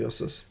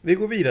 herrejösses. Vi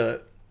går vidare.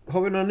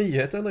 Har vi några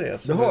nyheter,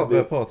 Andreas? Det har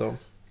vi. Prata om?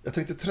 Jag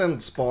tänkte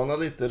trendspana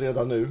lite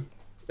redan nu.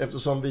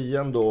 Eftersom vi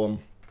ändå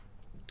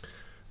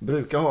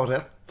brukar ha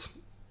rätt.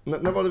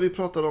 När var det vi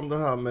pratade om det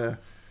här med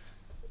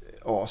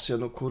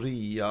Asien och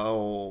Korea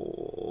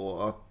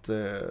och att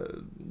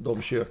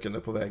de köken är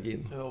på väg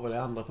in? Ja, var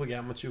det andra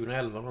programmet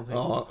 2011 någonting?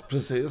 Ja,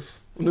 precis.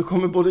 Och nu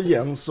kommer både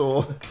Jens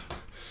och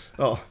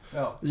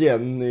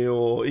Jenny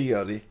och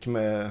Erik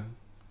med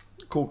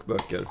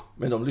kokböcker.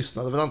 Men de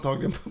lyssnade väl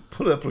antagligen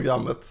på det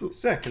programmet.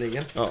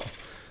 Säkerligen. Ja.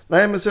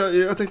 Nej, men så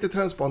jag tänkte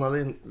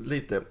trendspana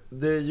lite.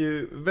 Det är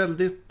ju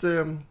väldigt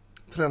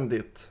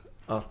trendigt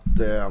att...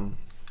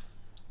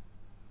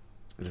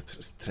 eller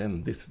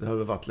trendigt, det har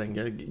väl varit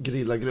länge.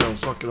 Grilla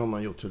grönsaker har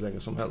man gjort hur länge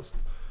som helst.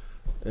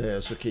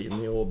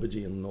 Zucchini och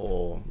aubergine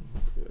och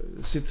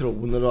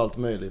citroner och allt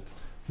möjligt.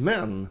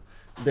 Men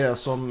det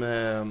som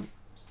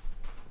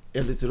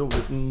är lite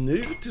roligt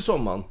nu till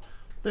sommaren,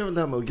 det är väl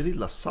det här med att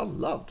grilla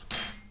sallad.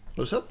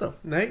 Har du sett det?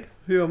 Nej,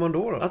 hur gör man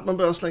då? Att man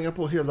börjar slänga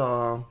på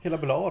hela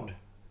blad.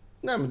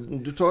 Nej,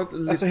 men du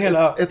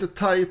tar ett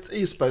tajt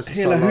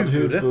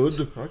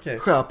isbergssalladhuvud,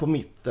 skär på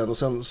mitten och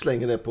sen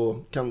slänger det på,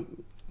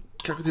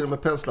 kanske till och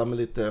med pensla med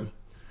lite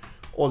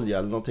olja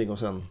eller någonting och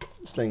sen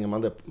slänger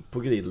man det på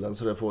grillen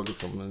så det får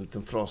liksom en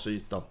liten frasig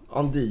yta.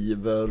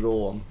 Endiver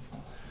och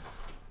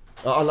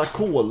alla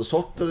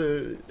kolsorter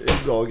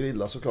är bra att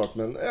grilla såklart,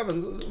 men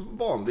även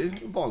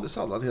vanlig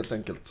sallad helt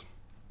enkelt.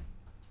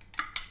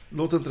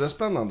 Låter inte det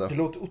spännande? Det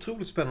låter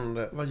otroligt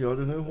spännande. Vad gör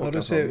du nu,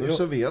 Håkansson? Nu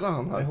serverar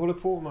han här. Jag håller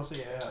på med att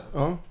se här.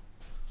 Ja.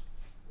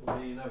 Och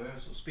blir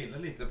nervös och spiller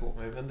lite på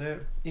mig. Men det är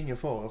ingen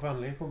fara, för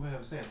Anledning kommer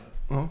hem senare.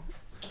 Ja.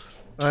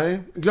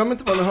 Nej, glöm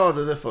inte vad ni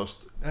hörde det först.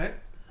 Nej.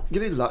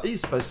 Grilla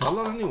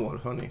isbergssalladen i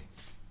år, hörni.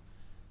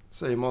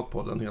 Säger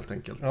Matpodden helt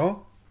enkelt.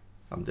 Ja.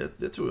 Ja, men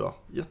det tror jag.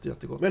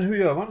 Jättegott. Men hur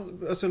gör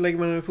man? Alltså lägger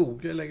man den i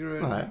folie?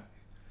 Nej.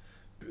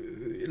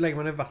 Lägger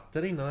man den i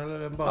vatten innan?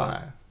 Eller bara...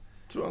 Nej,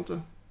 tror jag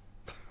inte.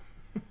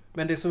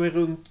 Men det som är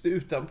runt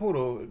utanpå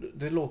då,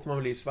 det låter man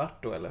bli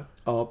svart då, eller?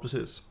 Ja,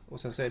 precis. Och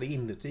sen så är det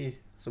inuti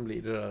som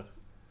blir det där.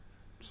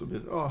 Så blir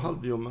det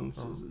halvljummen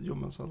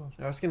sallad.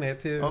 Jag ska ner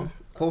till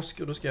påsk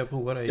och då ska jag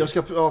prova det.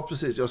 Ja,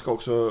 precis. Jag ska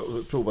också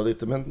prova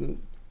lite. Men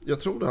jag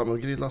tror det här med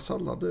att grilla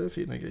sallad, det är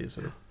fina grejer.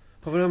 Så det.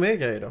 Har vi några mer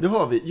grejer då? Det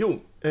har vi. Jo,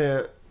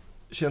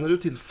 känner du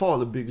till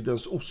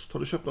Falbygdens ost? Har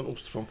du köpt någon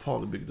ost från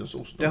Falbygdens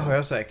ost? Det har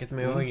jag säkert,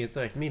 men jag har inget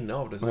direkt minne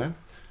av det. Så. Nej.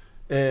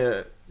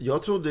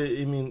 Jag trodde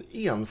i min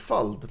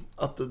enfald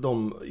att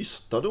de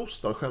ystade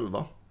ostar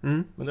själva.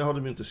 Men det har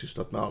de ju inte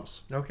sysslat med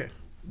alls. Okay.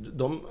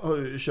 De har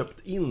ju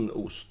köpt in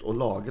ost och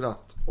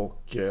lagrat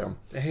och det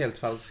är helt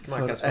falsk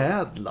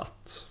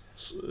förädlat,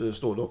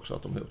 står det också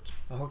att de har gjort.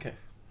 Okej. Okay.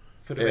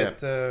 För du vet,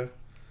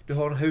 du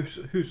har en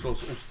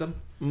hushållsosten.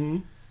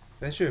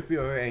 Den köper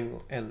jag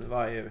en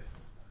varje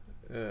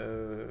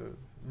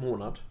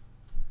månad.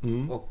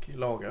 Och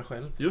lagar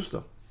själv. Just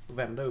det. Och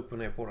vänder upp och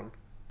ner på den.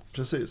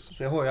 Precis.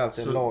 Så jag har ju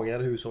alltid en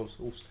lagrad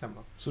hushållsost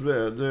hemma. Så du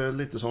är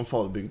lite som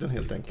Falbygden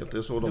helt enkelt. Det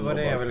är så det var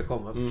det jag ville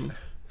komma till.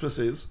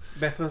 Precis.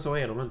 Bättre än så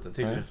är de inte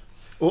tydligen. Nej.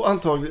 Och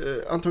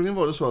antagligen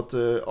var det så att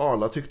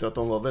Arla tyckte att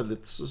de var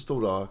väldigt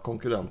stora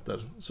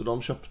konkurrenter. Så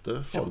de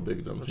köpte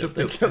Falbygden.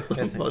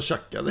 De bara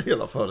tjackade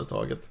hela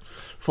företaget.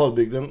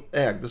 Falbygden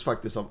ägdes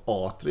faktiskt av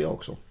Atria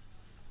också.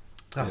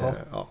 Jaha.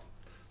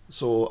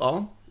 Så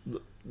ja,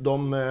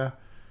 de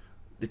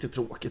lite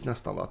tråkigt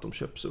nästan att de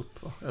köps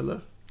upp, va? Eller?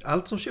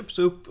 Allt som köps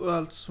upp och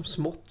allt som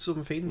smått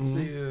som finns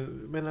är ju,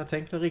 men jag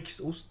tänker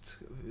Riksost,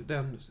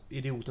 den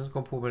idioten som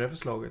kom på med det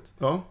förslaget.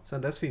 Ja.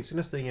 Sen dess finns ju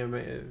nästan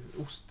inga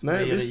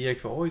ostmejerier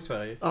kvar i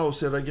Sverige.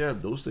 Auseda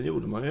gräddost, den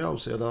gjorde man ju i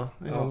Auseda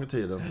en gång i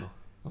tiden.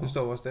 Ja. Hur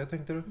stavas det,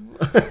 tänkte du?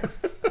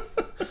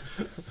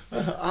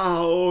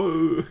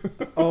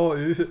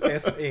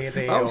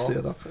 A-U-S-E-D-A.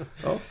 Auseda.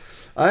 Ja.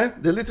 Nej,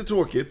 det är lite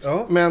tråkigt.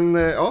 Ja. Men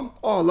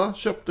Arla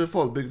köpte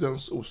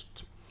Falbygdens ost.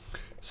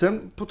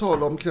 Sen på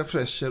tal om crème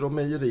fraîcher och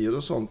mejerier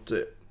och sånt.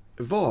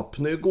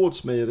 Vapnö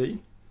gårdsmejeri,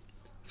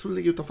 som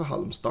ligger utanför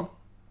Halmstad,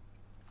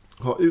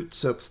 har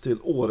utsetts till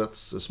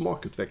årets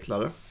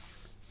smakutvecklare.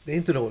 Det är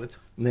inte dåligt.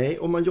 Nej,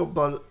 och man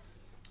jobbar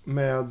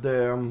med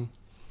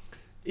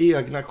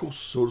egna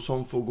kossor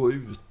som får gå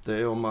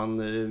ute och man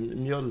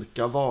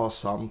mjölkar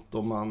varsamt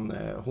och man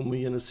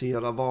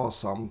homogeniserar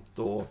varsamt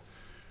och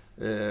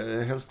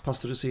helst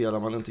pasteuriserar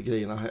man inte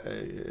grejerna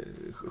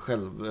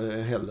själv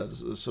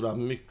heller sådär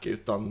mycket,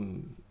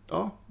 utan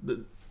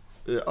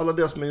alla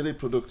deras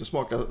mejeriprodukter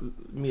smakar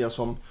mer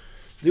som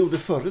det gjorde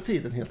förr i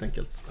tiden helt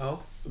enkelt. Ja.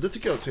 Och det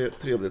tycker jag är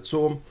trevligt.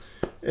 Så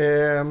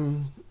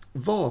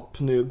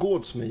Vapnö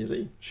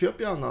gårdsmejeri,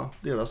 köp gärna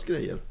deras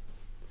grejer.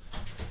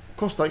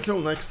 Kostar 1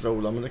 krona extra,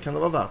 Ola, men det kan det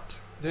vara värt.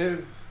 Det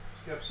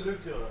ska jag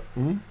absolut göra.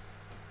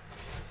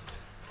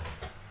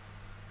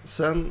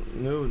 Sen,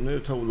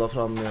 nu tar Ola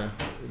fram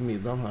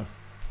middagen här.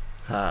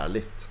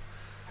 Härligt.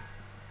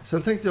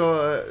 Sen tänkte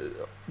jag,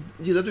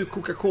 gillar du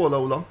Coca-Cola,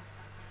 Ola?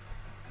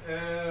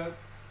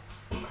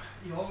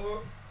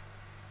 Ja,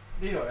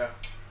 det gör jag.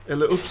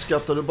 Eller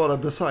uppskattar du bara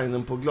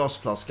designen på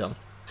glasflaskan?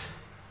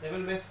 Det är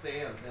väl mest det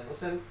egentligen. Och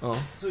sen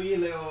så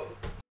gillar jag...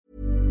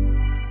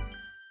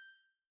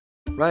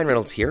 Ryan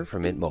Reynolds here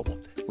from Mint Mobile.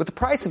 With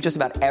the price of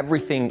just about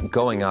everything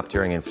going up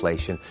during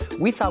inflation,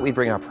 we thought we'd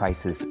bring our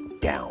prices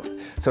down.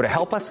 So to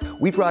help us,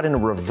 we brought in a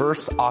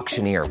reverse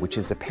auctioneer, which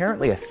is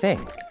apparently a thing.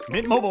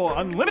 Mint Mobile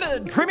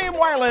Unlimited Premium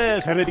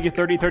Wireless. How to get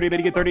 30, 30, bit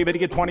to get 30, bit to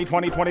get 20,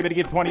 20, 20, bit to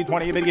get 20,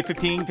 20, bit to get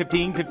 15,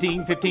 15,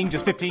 15, 15,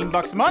 just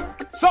 $15 a month?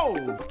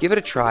 Sold! Give it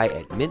a try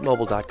at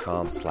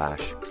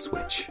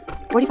mintmobile.com/switch.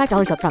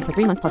 $45 up front for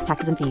 3 months plus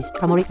taxes and fees.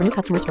 Promo rate for new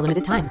customers for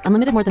limited time.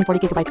 Unlimited more than 40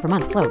 gigabytes per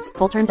month. Slows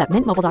full terms at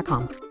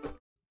mintmobile.com.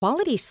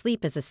 Quality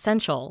sleep is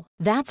essential.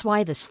 That's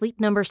why the Sleep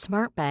Number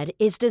Smart Bed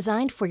is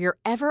designed for your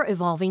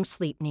ever-evolving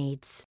sleep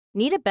needs.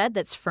 Need a bed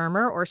that's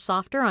firmer or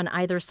softer on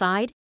either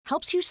side?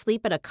 Helps you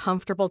sleep at a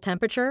comfortable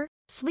temperature?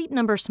 Sleep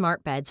Number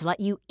Smart Beds let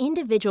you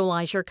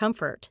individualize your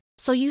comfort,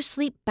 so you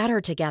sleep better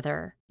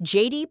together.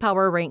 JD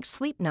Power ranks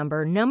Sleep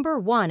Number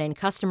 #1 in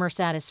customer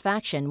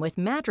satisfaction with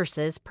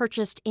mattresses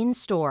purchased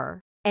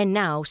in-store. And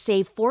now,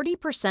 save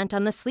 40%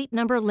 on the Sleep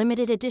Number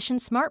Limited Edition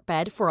Smart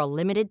Bed for a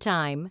limited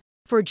time.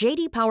 For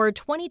JD Power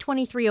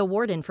 2023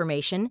 award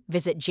information,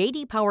 visit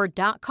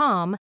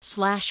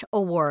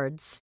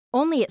jdpower.com/awards.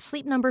 Only at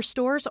Sleep Number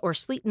stores or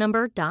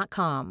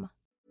sleepnumber.com.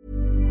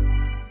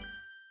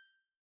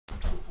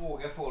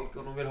 Fråga folk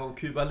om de vill ha en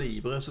Cuba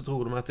Libre, så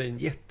tror de att det är en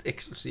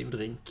jätteexklusiv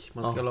drink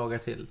man ska laga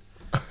till.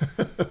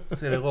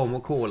 Så är det rom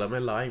och cola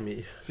med lime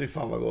i. Fy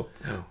fan vad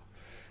gott. Ja.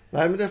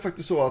 Nej, men det är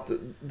faktiskt så att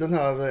den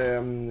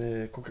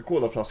här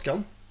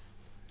Coca-Cola-flaskan,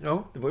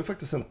 Ja. det var ju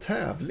faktiskt en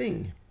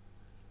tävling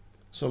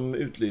som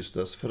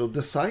utlystes för att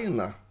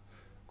designa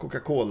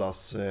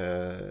Coca-Colas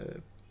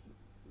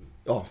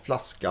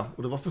flaska.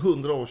 Och det var för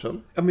 100 år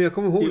sedan. Ja, men jag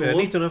kommer ihåg I det.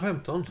 år.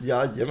 1915.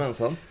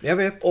 Jajamensan. Jag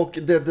vet. Och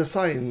det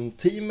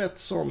designteamet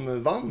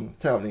som vann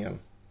tävlingen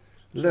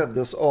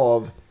leddes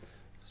av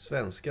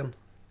Svensken.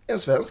 en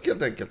svensk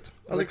helt enkelt.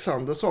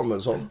 Alexander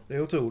Samuelsson. Det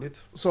är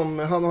otroligt. Som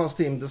han och hans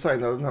team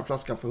designade den här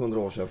flaskan för 100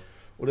 år sedan.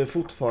 Och det är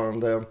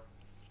fortfarande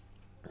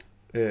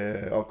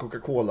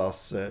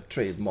Coca-Colas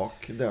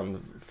trademark, den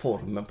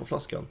formen på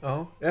flaskan.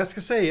 Ja, jag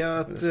ska säga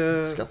att...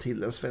 Ska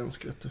till en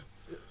svensk, vet du.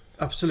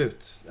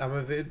 Absolut. Ja,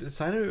 men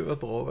designen har ju varit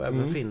bra,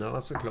 även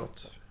finnarna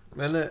såklart.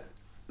 Men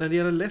när det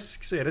gäller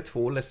läsk så är det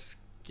 2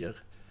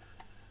 läsker.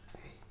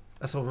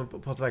 Alltså om man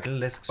pratar verkligen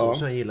läsksås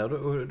som jag gillar,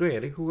 då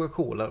är det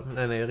Coca-Cola.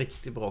 Den är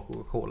riktigt bra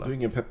Coca-Cola. Du är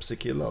ingen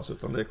Pepsi-kille alltså,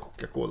 utan det är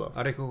Coca-Cola.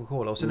 Ja, det är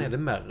Coca-Cola och sen är det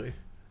Mary.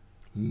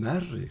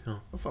 Mary? Ja.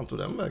 Vad fan tog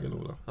den vägen,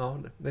 Ola? Ja,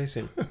 det är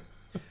synd.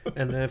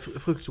 En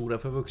fruktsoda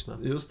för vuxna.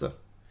 Just det.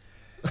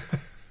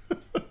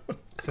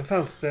 Sen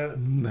fanns det...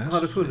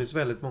 hade funnits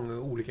väldigt många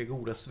olika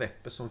goda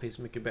sveppar som finns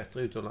mycket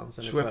bättre utomlands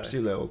än i Sverige.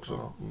 Schweppes också.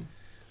 Ja.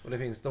 Och det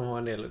finns, de har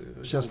en del...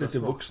 Känns lite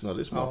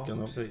vuxnare i smaken.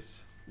 Ja,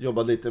 precis.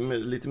 Jobbar lite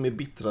mer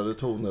bittrare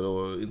toner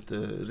och inte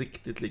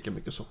riktigt lika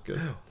mycket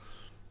socker. Ja.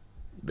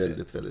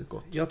 Väldigt, väldigt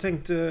gott. Jag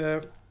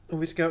tänkte, om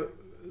vi ska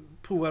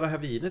prova det här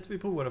vinet vi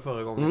provade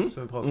förra gången,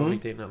 som vi pratade om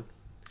lite innan.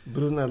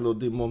 Brunello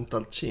di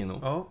Montalcino.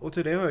 Ja, och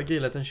till det har jag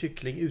grillat en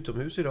kyckling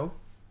utomhus idag.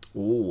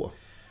 Och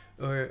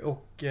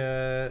det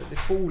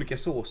är 2 olika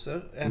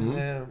såser.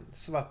 En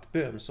svart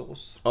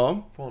bönsås.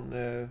 Ja. Från...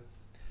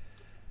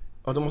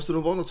 Ja, det måste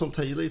nog vara något som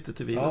tar i lite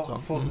till vinet,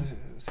 va? Från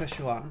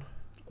Szechuan.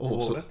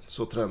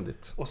 Så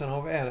trendigt. Och sen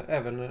har vi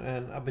även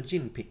en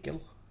aubergine pickle.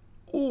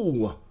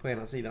 På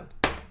ena sidan.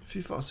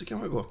 Fy fasiken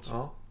vad gott.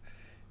 Ja.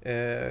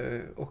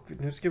 Och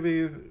nu ska vi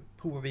ju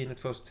prova vinet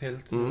först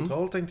helt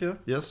neutralt, tänkte jag.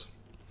 Yes.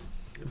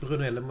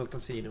 Brunello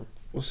Montalcino.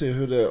 Och se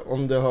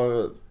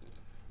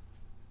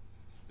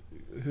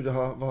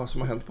vad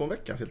som har hänt på en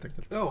vecka helt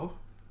enkelt. Ja,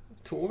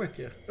 2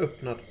 veckor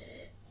öppnad.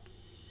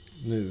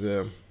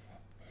 Nu...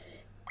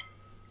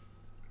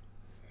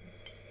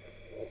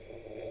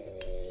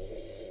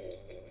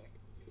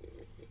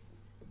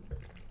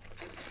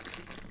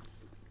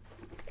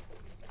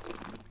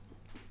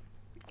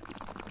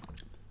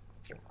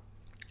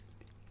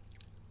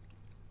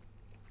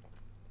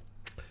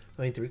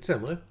 Det har inte blivit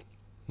sämre.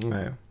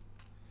 Nej.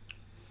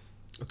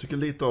 Jag tycker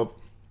lite av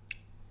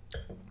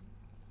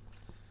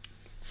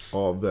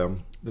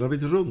den har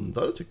blivit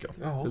rundare, tycker jag.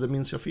 Jaha. Eller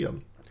minns jag fel?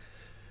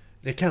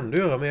 Det kan du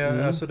göra,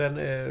 men alltså den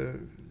är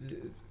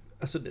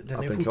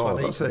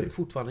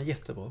fortfarande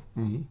jättebra.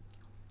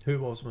 Hur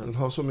bra som helst.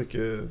 Den har så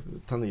mycket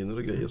tanniner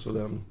och grejer så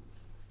den...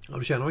 Ja,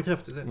 du känner vad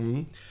kraftigt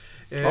det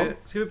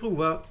ska vi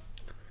prova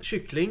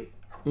kyckling.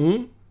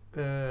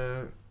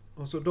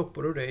 Och så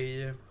doppar du det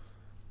i...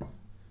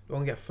 Du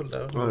har en gaffel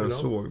där. Ja, jag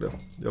såg det.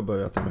 Jag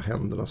börjar äta med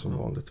händerna som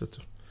vanligt, vet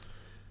du.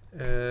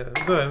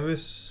 Börjar med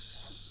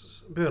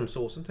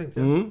bönsåsen, tänkte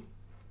jag.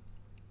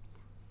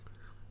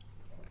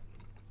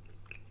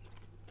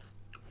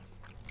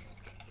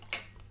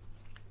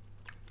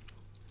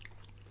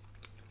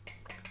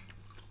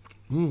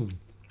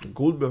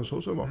 God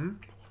bönsås va?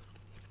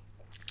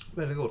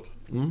 Väldigt gott.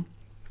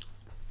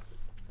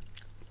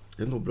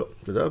 Det är nog bra.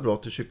 Det där är bra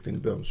till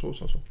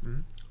kycklingbönsås alltså.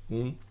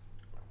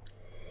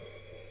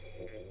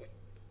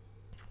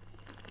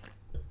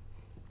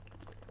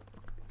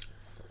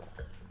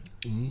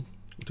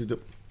 Jag tyckte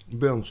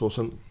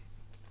bönsåsen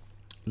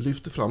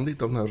lyfter fram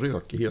lite av den här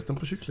rökigheten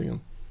på kycklingen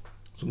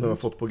som den har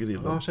fått på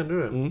grillen. Ja, kände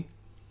du det?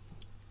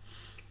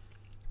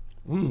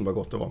 Vad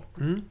gott det var.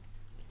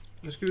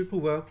 Nu ska vi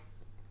prova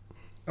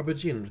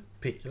aubergine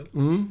pickle.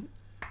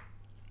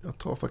 Jag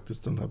tar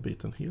faktiskt den här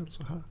biten helt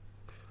så här.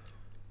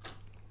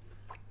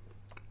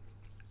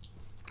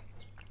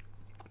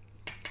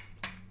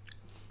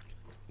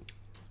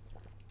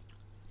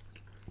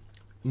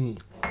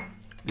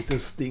 Lite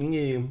sting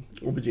i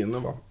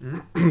auberginen, va?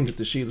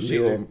 Lite chili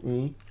och...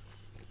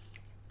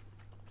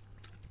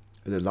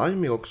 Är det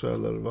lime i också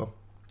eller vad?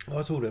 Ja,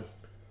 jag tror det.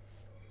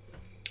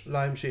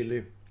 Lime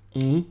chili.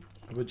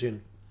 Aubergine.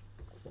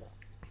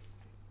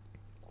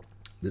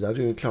 Det där är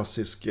ju en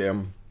klassisk...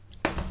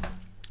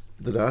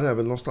 Det där är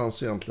väl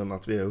någonstans egentligen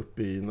att vi är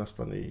uppe i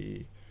nästan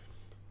i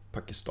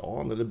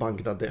Pakistan eller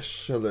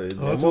Bangladesh eller i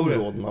de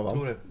områdena, va? Jag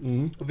tror det.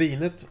 Och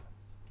vinet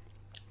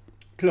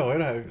klarar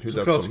det här.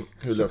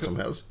 Hur lätt som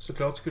helst.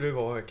 Såklart skulle det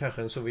vara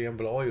kanske en Sauvignon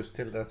Blanc just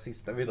till den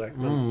sista vi drack.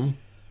 Men...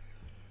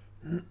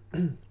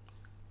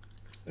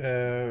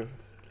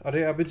 ja,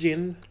 det är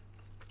aubergine.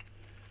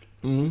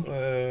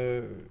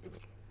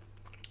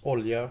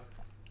 Olja,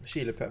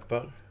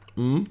 chilipeppar,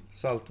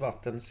 salt,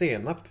 vatten,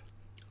 senap.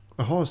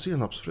 Jaha,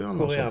 senapsfrön.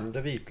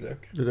 Koriander,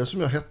 vitlök. Det är det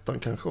som jag hettan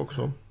kanske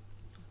också.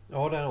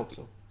 Ja, den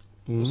också.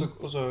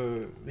 Och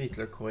så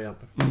vitlök,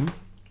 koriander.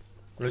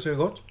 Och det ser ju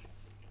gott.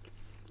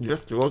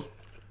 Jättegott.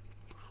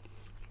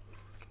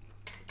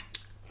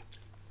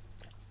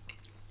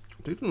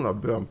 Jag tyckte den där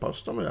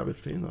bönpastan var jävligt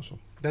fin alltså.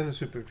 Den är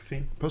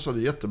superfin.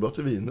 Passade jättebra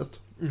till vinet.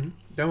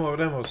 Den var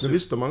det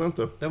visste man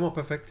inte. Den var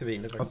perfekt till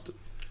vinet faktiskt. Att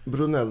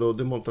Brunello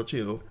di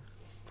Montalcino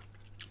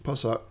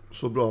passar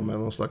så bra med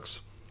någon slags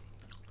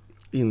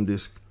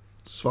indisk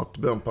svart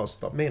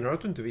bönpasta. Menar du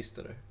att du inte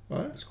visste det?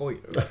 Nej. Skojar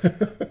du?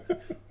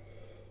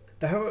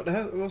 Det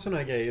här var såna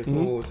här grejer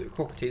på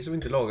kocktid som vi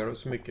inte lagade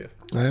så mycket.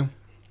 Nej,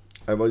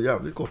 det var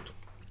jävligt gott.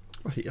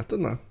 Vad heter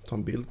den här? Ta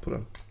en bild på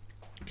den.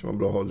 Det kan vara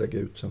bra att lägga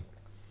ut sen.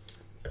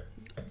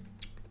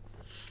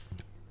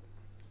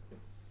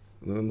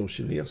 Den är nog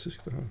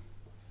kinesisk det här.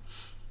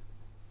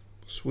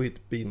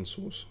 Sweet bean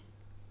sauce.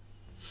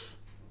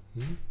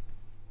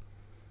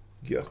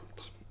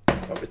 Gött.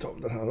 Ja, vi tar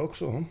den här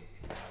också.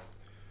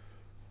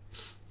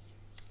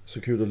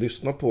 Så kul att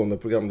lyssna på när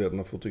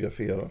programledarna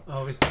fotograferar.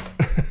 Ja, visst.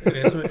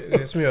 Det är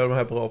det som gör de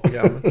här bra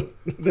programmen.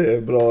 Det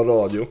är bra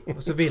radio.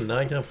 Och så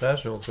vinner en crème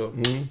fraîche nu också.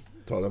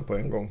 Ta den på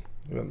en gång.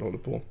 Jag vet inte håller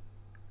på.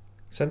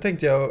 Sen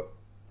tänkte jag...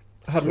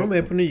 Hade någon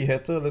med på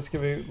nyheter eller ska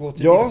vi gå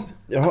till... Ja,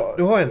 jag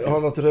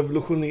har något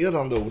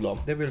revolutionerande, Ola.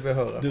 Det vill vi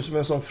höra. Du som är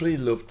en sån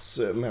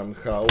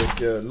friluftsmänniska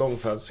och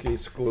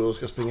långfärdsskridskor och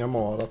ska springa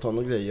maraton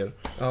och grejer.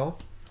 Ja.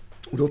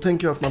 Och då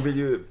tänker jag att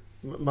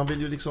man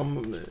vill ju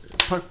liksom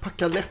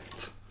packa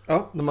lätt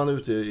när man är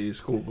ute i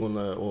skogen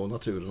och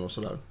naturen och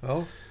sådär.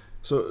 Ja.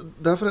 Så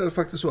därför är det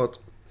faktiskt så att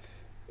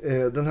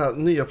den här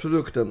nya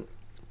produkten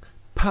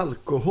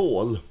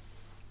Palkohol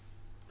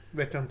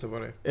vet jag inte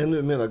vad det är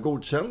numera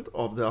godkänd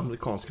av det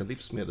amerikanska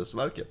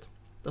livsmedelsverket.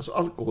 Alltså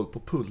alkohol på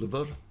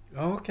pulver.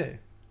 Ja, okej.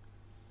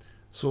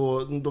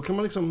 Så då kan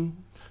man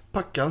liksom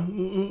packa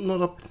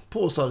några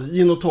påsar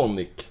gin och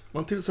tonic.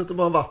 Man tillsätter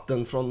bara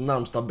vatten från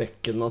närmsta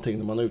bäcken någonting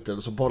när man är ute.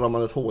 Eller så borrar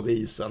man ett hål i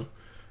isen.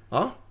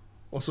 Ja.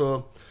 Och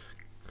så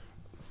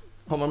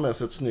har man med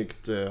sig ett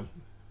snyggt...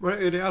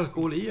 Är det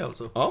alkohol i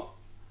alltså? Ja.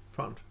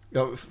 Fan.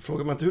 Jag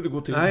frågar mig inte hur det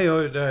går till. Nej,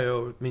 det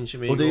är min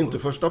kemi. Och det är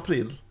inte 1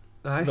 april.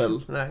 Nej,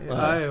 väl? Nej,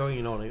 jag har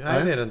ingen aning.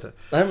 Nej, det är det inte.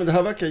 Nej, men det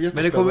här verkar jättespännande.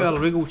 Men det kommer ju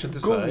aldrig bli godkänt i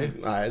Sverige.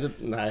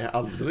 Nej,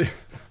 aldrig.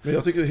 Men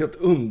jag tycker det är helt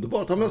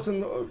underbart. Ha med sig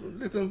en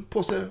liten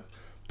påse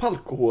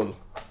alkohol.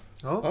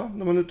 Ja,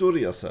 när man är ute och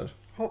reser.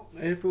 Ja,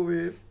 det får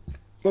vi...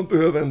 Man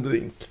behöver en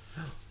drink.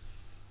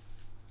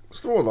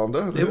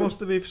 Strålande. Det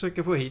måste vi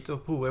försöka få hit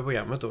och prova i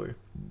programmet då ju.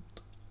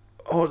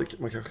 Ja,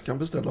 man kanske kan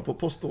beställa på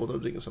postorder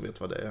och ingen som vet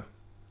vad det är.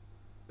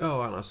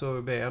 Ja, annars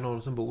så ber jag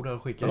någon som bor där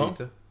och skicka hit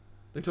det.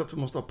 Det är klart vi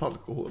måste ha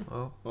alkohol.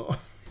 Ja.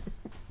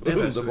 Det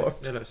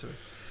löser vi.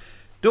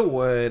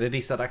 Då är det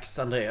dissa-dags,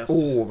 Andreas.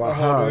 Vad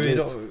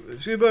härligt.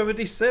 Ska vi börja med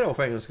dissa idag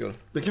för en gångs skull?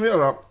 Det kan vi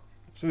göra.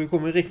 Så vi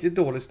kommer i riktigt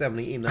dålig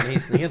stämning innan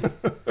hissningen.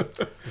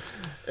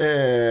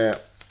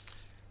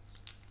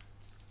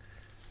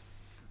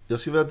 Jag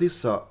skulle vilja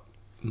dissa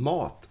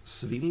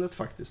matsvinnet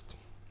faktiskt.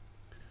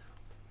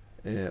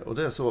 Och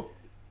det är så...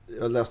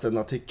 Jag läste en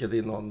artikel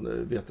i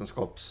någon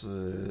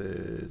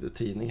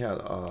vetenskapstidning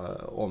här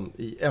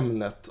i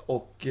ämnet.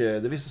 Och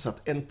det visar sig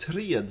att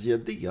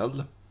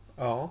 1/3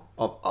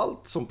 av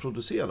allt som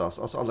produceras,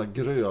 alltså alla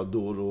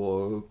grödor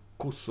och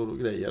kossor och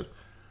grejer,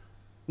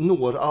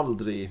 når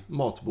aldrig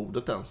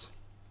matbordet ens.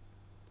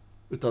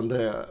 Utan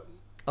det är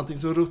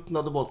antingen så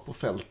ruttnade bort på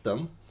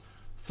fälten,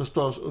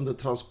 förstörs under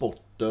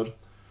transporter,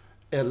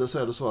 eller så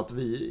är det så att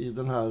vi i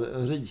den här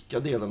rika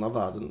delen av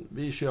världen,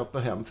 vi köper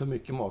hem för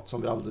mycket mat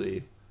som vi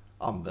aldrig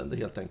använder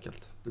helt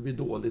enkelt. Det blir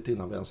dåligt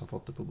innan vi ens har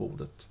fått det på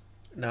bordet.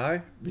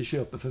 Nej. Vi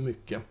köper för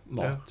mycket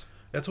mat. Ja.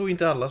 Jag tror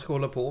inte alla ska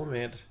hålla på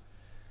med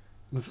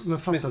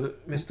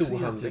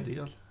storhandling.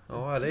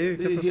 Ja, det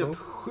är helt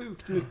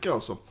sjukt mycket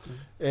alltså.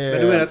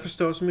 Men du menar att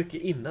förstör så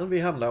mycket innan vi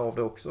handlar av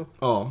det också?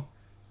 Ja.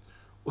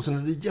 Och sen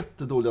är det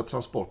jättedåliga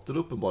transporter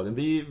uppenbarligen.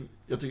 Vi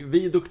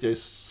är duktiga i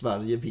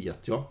Sverige,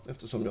 vet jag,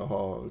 eftersom jag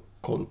har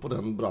koll på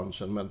den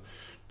branschen. Men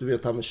du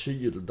vet, det här med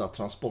kylda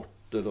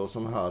transporter och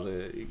sådana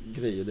här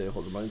grejer, det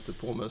håller man inte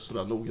på med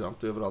sådär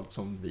noggrant överallt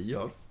som vi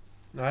gör.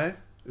 Nej.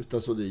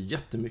 Utan så det är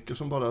jättemycket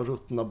som bara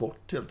ruttnar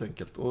bort helt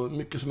enkelt. Och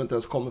mycket som inte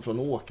ens kommer från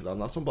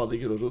åkrarna som bara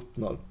ligger och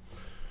ruttnar.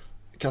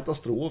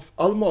 Katastrof.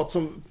 All mat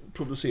som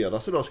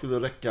produceras idag skulle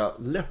räcka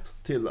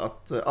lätt till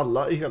att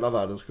alla i hela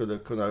världen skulle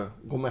kunna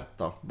gå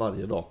mätta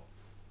varje dag.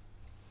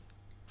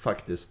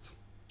 Faktiskt.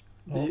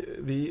 Ja.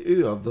 Vi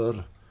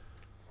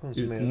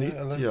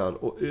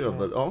överutnyttjar och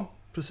ja,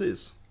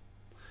 precis.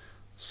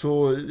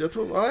 Så jag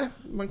tror,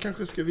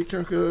 vi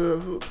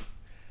kanske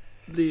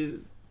blir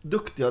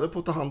duktigare på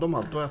att ta hand om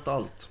allt och äta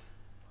allt.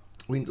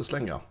 Och inte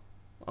slänga.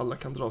 Alla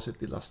kan dra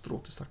sitt lilla strå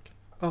till stack.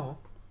 Ja.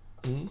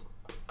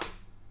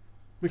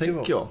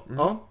 Tänker jag.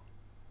 Ja.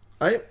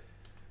 Nej.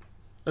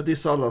 Jag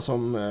dissar alla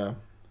som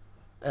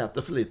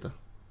äter för lite.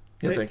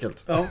 helt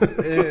enkelt. Ja,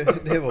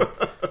 det var.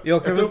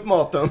 Jag kan Ät upp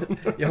maten.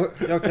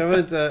 jag kan väl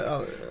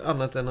inte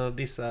annat än att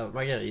dissa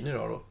margarin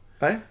idag då.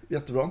 Nej,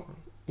 jättebra.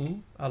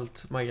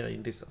 Allt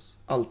margarin dissas.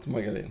 Allt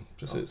margarin,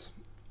 precis.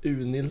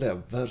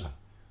 Unilever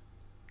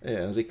är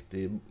en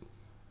riktig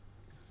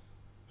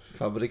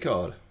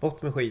fabrikör.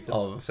 Bort med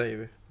skiten, säger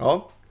vi.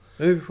 Ja.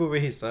 Nu får vi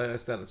hissa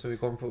istället så vi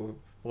kommer på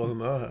bra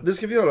humör här. Det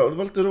ska vi göra. Det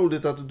var lite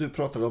roligt att du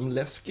pratade om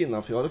läsk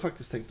innan, för jag hade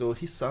faktiskt tänkt att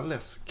hissa en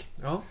läsk.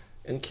 Ja.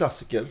 En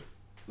klassiker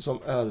som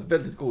är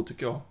väldigt god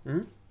tycker jag.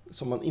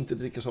 Som man inte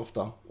dricker så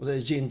ofta. Och det är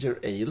ginger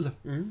ale.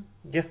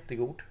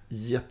 Jättegod.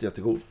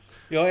 Jättegod.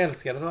 Jag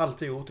älskar den och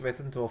alltid gjort. Jag vet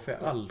inte varför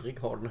jag aldrig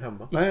har den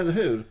hemma. Nej, eller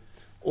hur?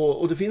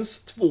 Och det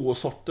finns 2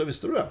 sorter,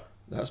 visste du det?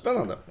 Det här är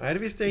spännande. Nej, det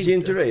visste jag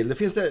Ginger inte. ale,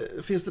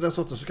 finns det den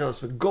sorten som kallas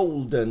för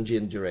golden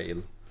ginger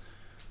ale.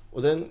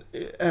 Och den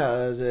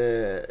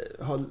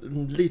har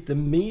lite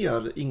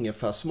mer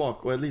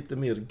ingefärssmak och är lite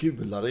mer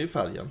gulare i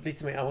färgen.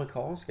 Lite mer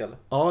amerikansk eller?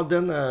 Ja,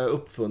 den är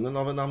uppfunnen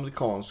av en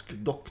amerikansk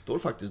doktor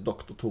faktiskt.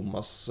 Dr.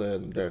 Thomas,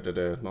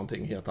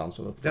 någonting heter han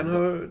som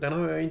uppfann den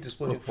har jag inte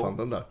sprungit på.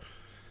 Den där.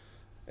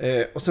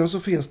 Och sen så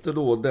finns det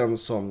då den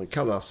som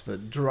kallas för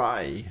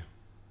dry.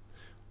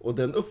 Och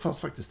den uppfanns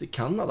faktiskt i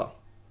Kanada.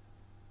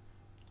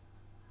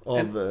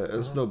 Av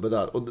en snubbe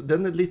där. Och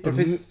den är lite...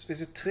 Finns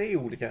det 3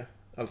 olika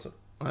alltså?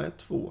 Nej,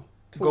 2.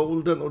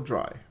 Golden och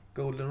dry.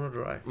 Golden och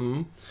dry.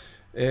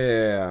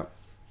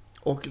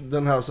 Och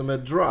den här som är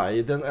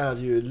dry, den är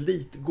ju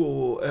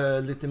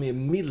lite mer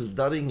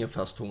mildare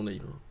ingefärston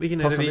i.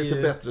 Passar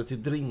lite bättre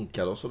till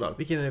drinkar och sådär.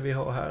 Vilken är det vi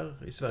har här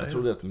i Sverige? Jag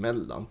tror det är ett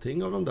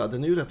mellanting av de där.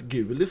 Den är ju rätt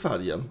gul i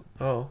färgen.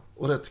 Ja.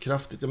 Och rätt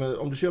kraftigt. Men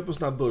om du köper en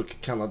sån här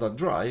burk Canada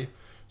Dry,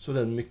 så är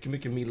den mycket,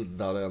 mycket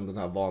mildare än den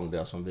här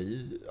vanliga som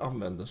vi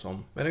använder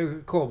som... Men det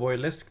är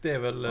cowboyläsk, det är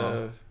väl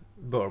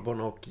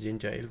bourbon och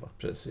ginger ale, va?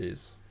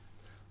 Precis.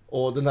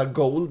 Och den här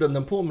golden,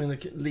 den påminner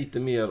lite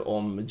mer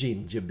om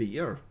ginger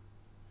beer.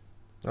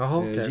 Jaha,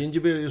 okay. Ginger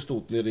beer är ju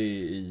stort nere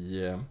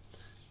i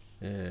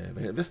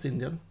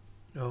Västindien.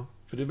 Ja.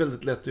 För det är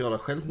väldigt lätt att göra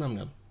själv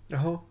nämligen.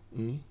 Jaha.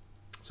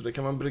 Så det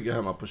kan man brygga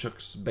hemma på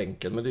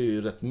köksbänken. Men det är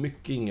ju rätt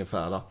mycket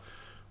ingefära.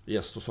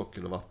 Jäst och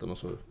socker och vatten, och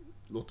så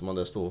låter man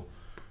det stå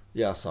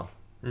jäsa.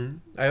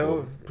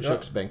 På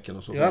köksbänken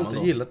och så. Jag har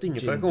alltid gillat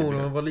ingefära. Jag kommer ihåg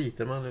när man var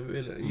liten. Man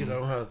gillar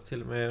de här,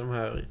 till och med de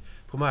här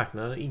på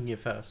marknaden,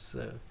 ingefärs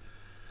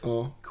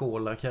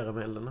kola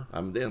karamellerna.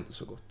 Nej, men det är inte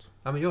så gott.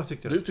 Ja, men jag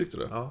tyckte det. Du tyckte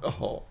det? Ja.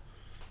 Jaha.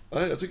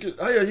 Nej,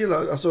 jag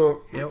gillar alltså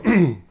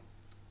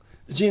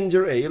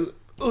ginger ale,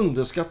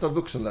 underskattad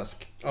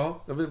vuxenläsk.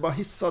 Ja. Jag vill bara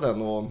hissa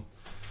den, och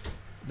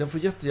den får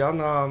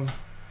jättegärna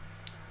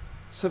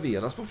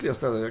serveras på fler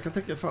ställen. Jag kan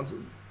tänka, fan,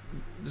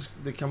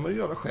 det kan man ju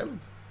göra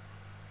själv.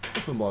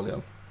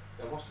 Uppenbarligen.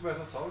 Jag måste börja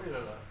ta tag i det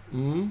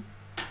där.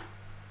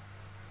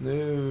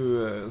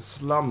 Nu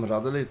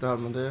slamrade lite här,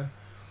 men det är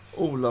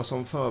Ola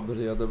som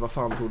förbereder. Vad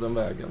fan tog den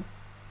vägen?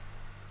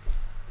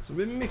 Så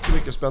det blir mycket,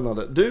 mycket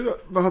spännande. Du,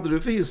 vad hade du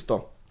för hiss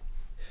då?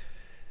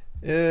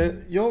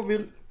 Jag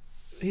vill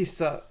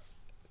hissa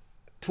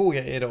 2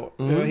 grejer idag.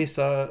 Jag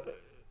hissar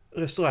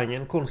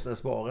restaurangen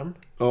Konstnärsbaren.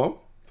 Ja.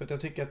 För att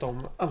jag tycker att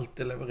de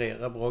alltid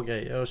levererar bra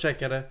grejer. Jag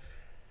käkade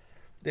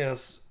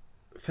deras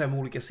 5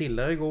 olika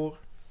sillar igår.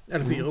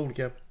 Eller 4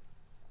 olika.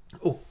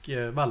 Och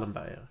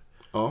Wallenbergare.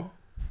 Ja.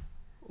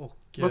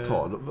 Och,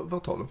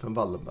 vad tar de för en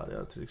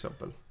Wallenbergare till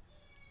exempel?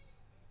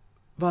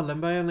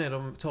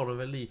 Wallenbergaren tar de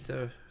väl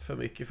lite för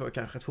mycket för,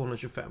 kanske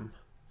 225.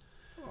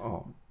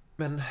 Ja.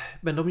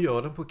 Men de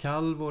gör den på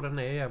kalv och den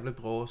är jävligt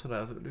bra och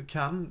sådär.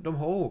 De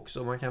har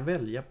också, man kan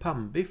välja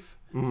pannbiff.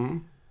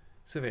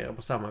 Servera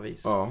på samma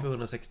vis för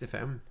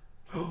 165.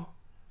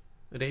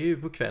 Det är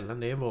ju på kvällen,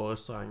 det är en bra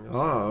restaurang. Och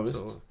så, visst.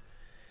 Så.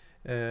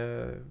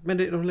 Men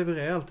de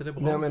levererar alltid det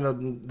bra. Men jag menar,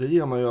 det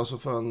ger man ju alltså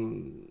för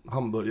en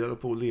hamburgare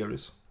på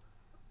Leris.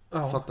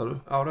 Ja. Fattar du?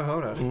 Ja, det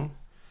hör det.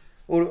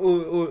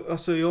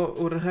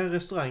 Och den här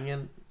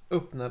restaurangen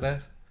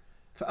öppnade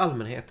för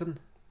allmänheten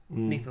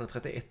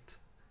 1931.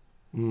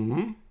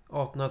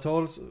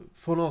 1800-talet,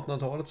 från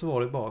 1800-talet så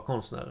var det bara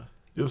konstnärer.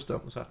 Just det.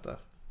 Och satt där.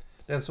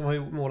 Den som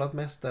har målat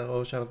mest där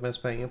och tjänat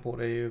mest pengar på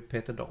det är ju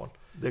Peter Dahl.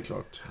 Det är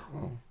klart.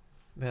 Ja.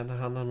 Men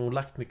han har nog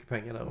lagt mycket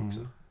pengar där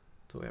också.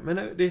 Tror jag. Men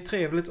det är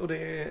trevligt och det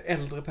är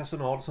äldre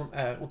personal som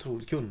är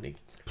otroligt kunnig.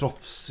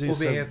 Proffsig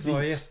och vet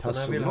vad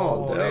gästerna vill ha.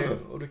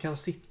 Och du kan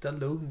sitta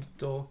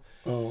lugnt. Och,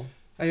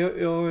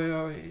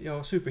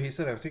 jag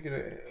superhissar det. Jag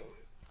tycker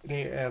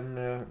det är en...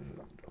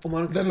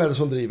 Vem är det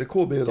som driver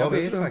KB idag? Jag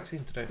vet faktiskt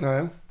inte det.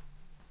 Nej.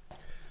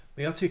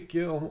 Men jag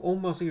tycker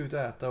om man ska gå ut och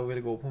äta och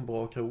vill gå på en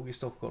bra krog i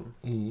Stockholm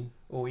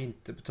och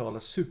inte betala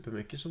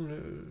supermycket som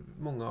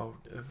många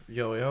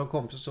gör. Jag har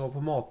kompisar som var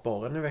på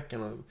matbaren i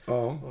veckan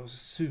och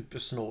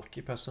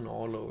supersnorkig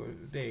personal och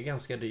det är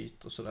ganska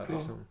dyrt och sådär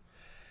liksom.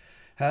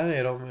 Här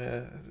är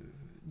de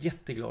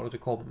jätteglada att du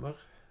kommer.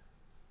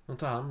 De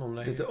tar hand om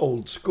dig. Lite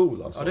old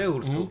school alltså. Ja, det är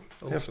old school.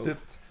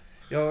 Häftigt.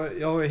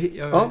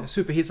 Jag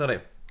superhissar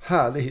det.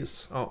 Härlig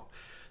hiss. Ja.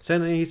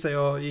 Sen hissade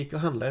jag gick och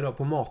handlade idag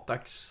på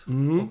Matdags.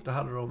 Och då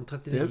hade de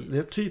 39. Det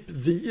är typ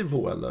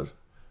Vivo eller?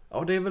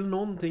 Ja, det är väl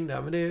någonting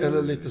där. Men det är,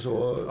 eller lite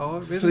så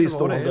vet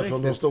fristående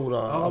från de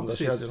stora andra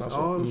precis. kedjorna. Så.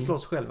 Ja, de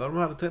slåss själva. De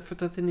hade för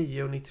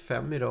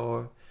 39,95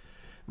 idag.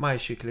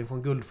 Majkyckling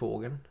från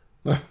Guldfågeln.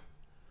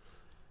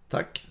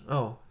 Tack.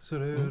 Ja, så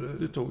det...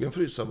 Du tog en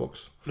frysarbox.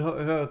 Det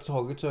har jag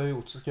tagit, så har jag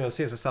gjort. Så ska jag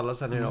caesarsallad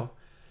sen idag.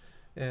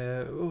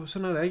 Och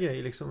sådana där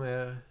grejer liksom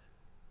är...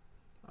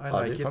 Det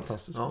är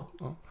fantastiskt. Ja,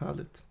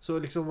 härligt. Så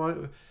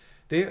liksom...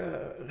 Det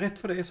är, rätt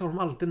för det så har de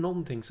alltid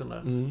någonting sån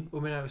där.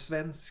 Och med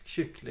svensk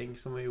kyckling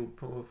som är gjord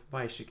på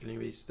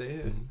majkycklingvis,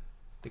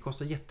 det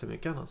kostar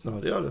jättemycket annars. Ja,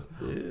 det gör det.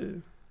 Det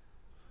är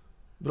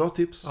bra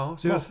tips. Ja,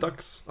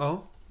 matdags.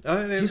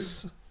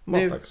 Hiss.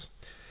 Matdags.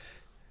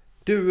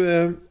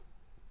 Du,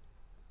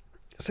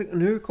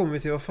 nu kommer vi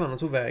till vad fan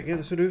tog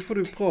vägen. Så nu får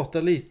du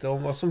prata lite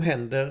om vad som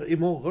händer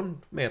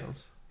imorgon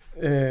medans.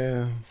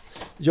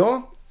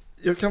 Ja,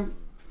 jag kan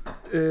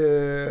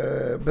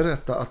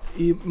berätta att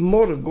i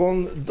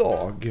morgon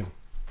dag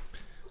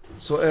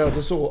så är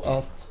det så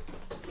att,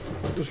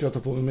 nu ska jag ta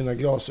på mig mina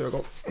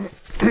glasögon,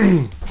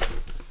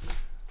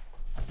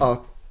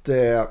 att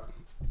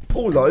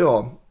Ola och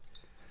jag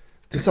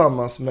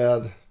tillsammans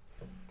med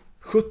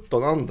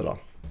 17 andra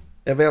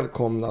är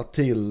välkomna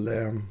till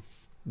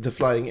The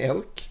Flying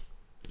Elk,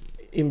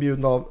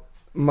 inbjudna av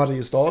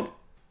Mariestad,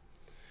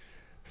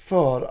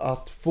 för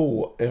att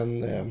få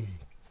en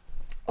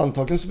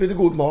antagligen så blir det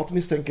god mat,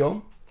 misstänker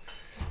jag.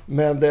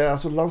 Men det är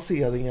alltså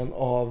lanseringen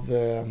av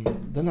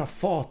den här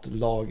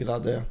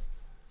fatlagrade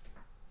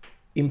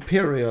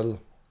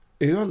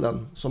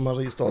Imperial-ölen som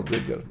Mariestad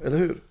brygger, eller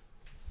hur?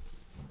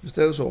 Visst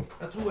är det så?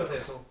 Jag tror att det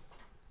är så.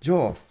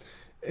 Ja.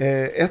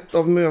 Ett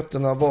av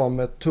mötena var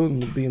med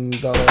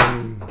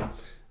tunnbindaren,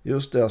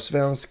 just det,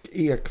 svensk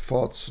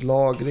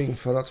ekfatslagring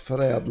för att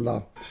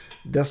förädla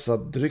dessa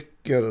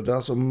drycker. Det är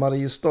alltså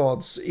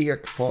Mariestads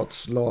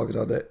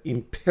ekfatslagrade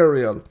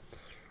Imperial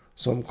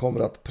som kommer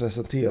att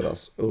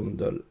presenteras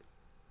under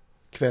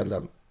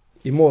kvällen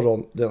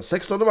imorgon den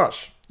 16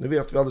 mars. Nu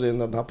vet vi aldrig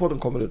när den här podden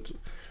kommer ut.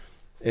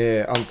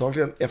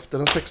 Antagligen efter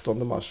den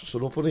 16 mars. Så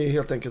då får ni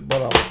helt enkelt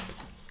bara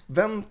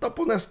vänta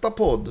på nästa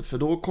podd. För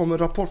då kommer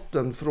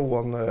rapporten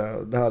från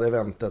det här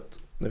eventet.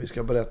 När vi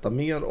ska berätta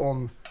mer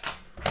om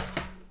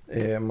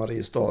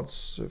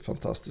Mariestads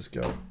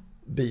fantastiska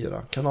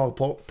bira.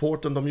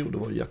 Kanalporten de gjorde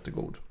var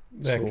jättegod.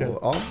 Så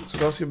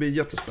det här ska bli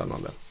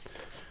jättespännande.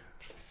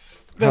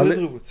 Väldigt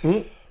roligt.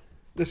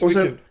 Det ska och bli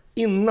sen kul.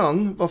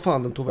 Innan, vad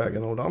fan den tog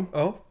vägen, Ola?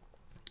 Ja.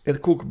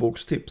 Ett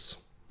kokbokstips.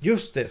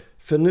 Just det.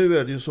 För nu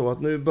är det ju så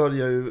att nu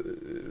börjar ju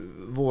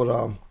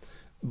våra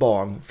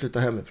barn flytta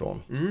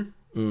hemifrån.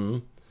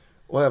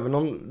 Och även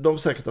om de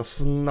säkert har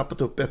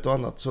snappat upp ett och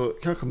annat så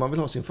kanske man vill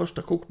ha sin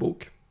första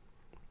kokbok.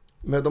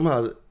 Med de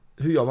här,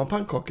 hur gör man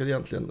pannkakor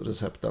egentligen,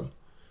 recepten.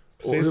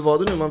 Precis. Och hur var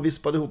det nu man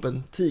vispade ihop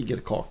en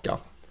tigerkaka?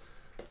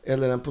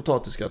 Eller en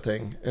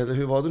potatisgratäng? Eller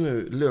hur var det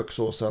nu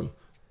löksåsen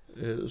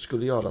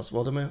skulle göras?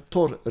 Var det med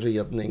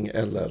torrredning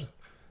eller...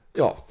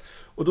 Ja,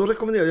 och då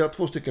rekommenderar jag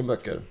 2 stycken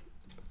böcker.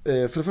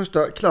 För det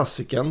första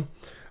klassiken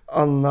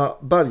Anna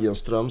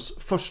Bergenströms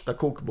första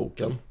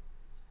kokboken.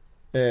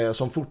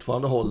 Som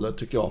fortfarande håller,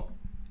 tycker jag.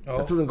 Ja.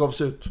 Jag tror den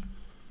gavs ut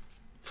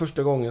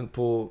första gången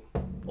på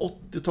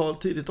 80-tal,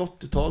 tidigt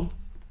 80-tal.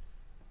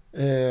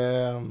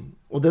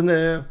 Och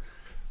den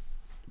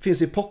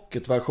finns i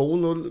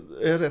pocketversion och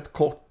är rätt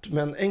kort,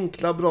 men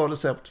enkla bra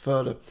recept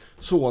för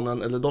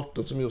sonen eller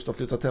dottern som just har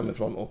flyttat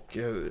hemifrån och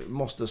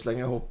måste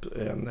slänga ihop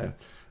en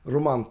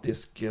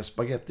romantisk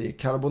spaghetti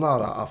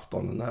carbonara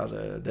afton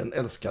när den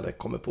älskade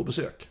kommer på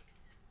besök.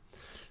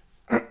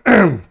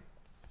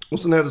 Och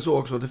sen är det så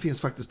också att det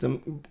finns faktiskt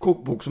en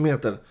kokbok som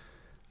heter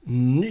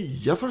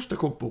Nya första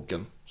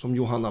kokboken som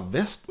Johanna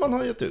Westman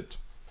har gett ut.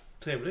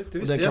 Trevligt,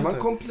 och den kan man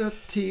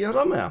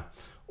komplettera med.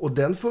 Och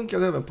den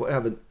funkar även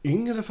på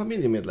yngre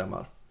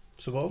familjemedlemmar.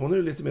 Så bra. Hon är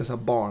ju lite mer så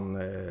här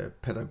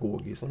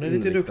barnpedagogiskt Hon är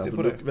lite duktig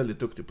på det. Väldigt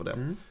duktig på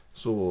det.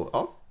 Så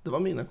ja, det var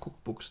mina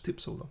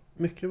kokbokstips, Ola.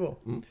 Mycket bra.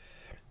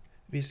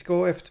 Vi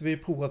ska efter vi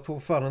provat på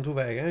fan den tog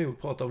vägen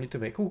prata om lite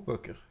mer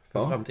kokböcker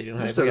för framtiden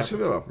här. Just det ska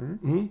vi göra.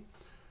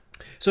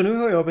 Så nu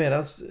har jag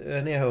medan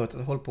ni har hört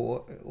att håll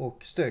på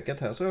och stökat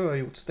här så har jag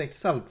gjort stekt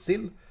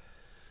saltsill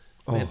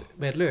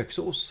med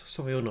löksås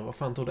som vi undrar vad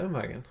fan tog den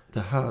vägen. Det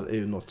här är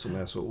ju något som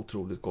är så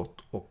otroligt gott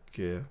och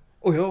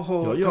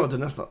jag gör det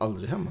nästan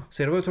aldrig hemma.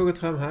 Ser du vad jag tagit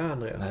fram här,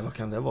 Andreas? Nej, vad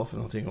kan det vara för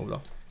någonting,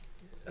 Ola?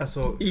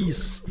 Alltså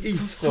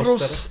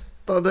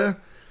isfrostade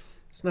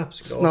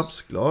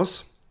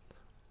snapsglas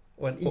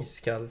och en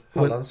iskall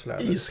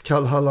Hallandsfläder.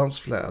 Iskall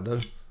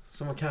Hallandsfläder.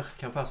 Som man kanske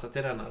kan passa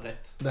till denna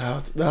rätt.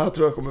 Det här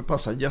tror jag kommer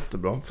passa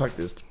jättebra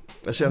faktiskt.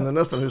 Jag känner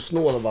nästan hur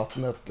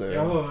snålvattnet...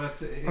 Jag hör att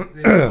det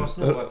är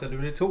snålvatten, du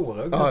blir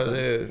tårögd.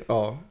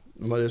 Ja,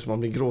 det är som man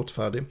blir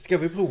gråtfärdig. Ska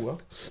vi prova?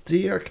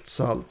 Stekt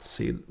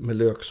saltsill med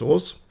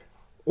löksås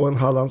och en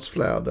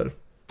Hallandsfläder.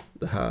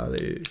 Det här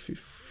är fy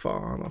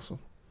fan alltså.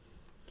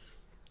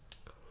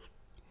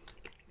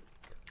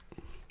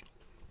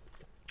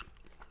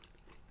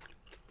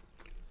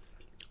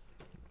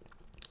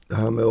 Det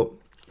här med att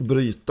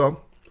bryta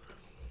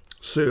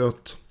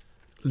söt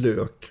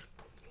lök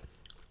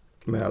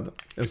med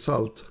en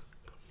salt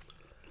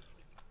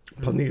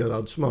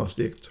panerad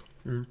smörstekt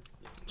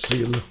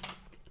sill.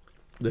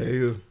 Det är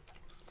ju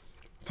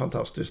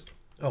fantastiskt.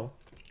 Ja.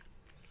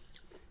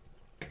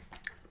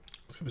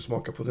 Ska vi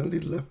smaka på den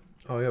lille?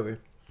 Ja, gör vi.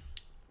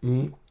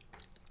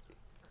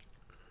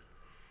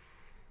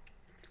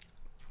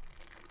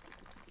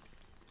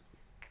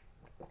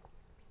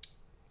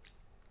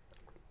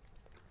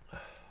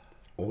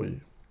 Oj.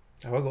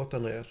 Det var gott,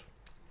 Andreas.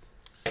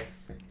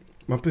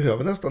 Man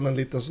behöver nästan en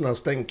liten sån här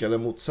stänkare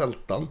mot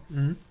sältan.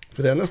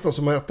 För det är nästan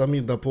som att äta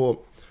middag på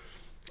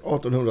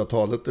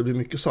 1800-talet. Det blir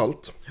mycket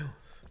salt.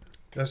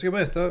 Jag ska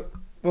berätta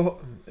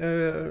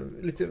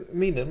lite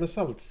minnen med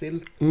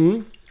saltsill.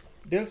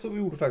 Dels så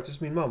gjorde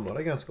faktiskt min mamma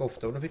det ganska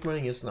ofta. Och då fick man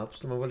ingen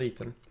snaps när man var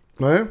liten.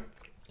 Nej.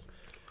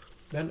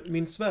 Men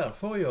min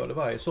svärfar gör det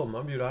varje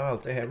sommar. Bjuder han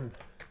alltid hem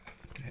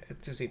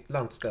till sitt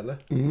landställe.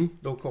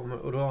 Då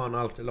har han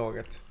alltid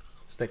lagat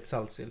stekt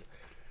saltsill.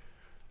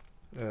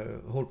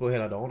 Håll på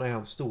hela dagen är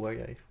hans stora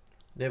grej.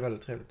 Det är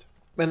väldigt trevligt.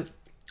 Men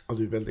ja,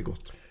 det är väldigt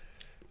gott.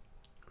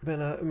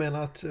 Men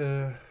att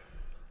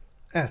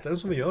äta den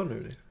som vi gör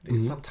nu, det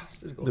är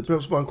fantastiskt gott. Det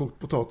behövs bara en kokt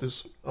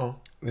potatis.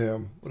 Ja.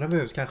 Och den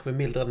behövs kanske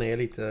mildra ner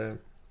lite.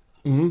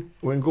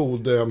 Och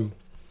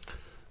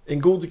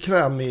en god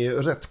krämig,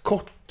 rätt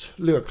kort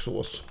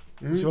löksås.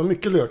 Det ska vara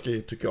mycket lök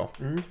i, tycker jag.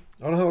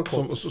 Ja, den här var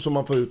kort. Så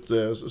man får ut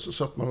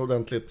sötman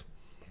ordentligt.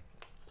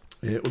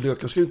 Och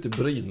löken ska ju inte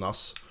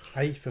brynas.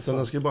 Nej, för fan.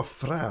 Den ska ju bara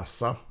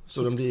fräsa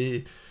så den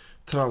blir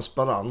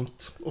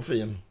transparent och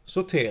fin.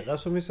 Sortera,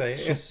 som vi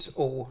säger.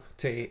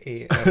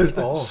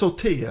 S-O-T-E-R-A.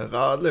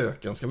 Sortera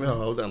löken ska man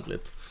göra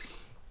ordentligt.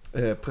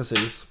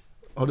 Precis.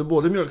 Har du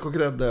både mjölk och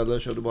grädde eller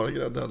kör du bara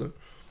grädde eller?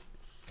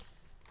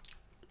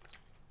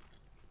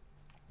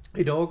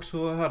 Idag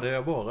så hade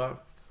jag bara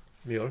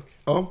mjölk.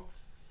 Ja.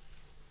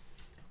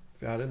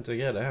 För jag hade inte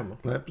grädde hemma.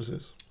 Nej,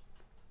 precis.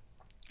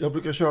 Jag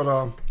brukar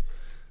köra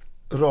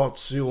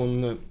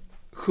ration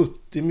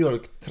 70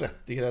 mjölk,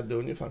 30 grädde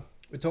ungefär.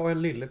 Vi tar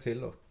en lille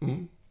till då.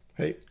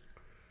 Hej.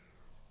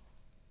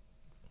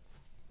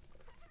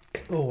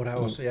 Det här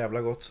var så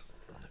jävla gott.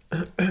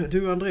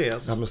 Du,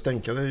 Andreas. Ja, men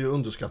stänkare är ju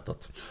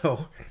underskattat.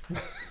 Ja.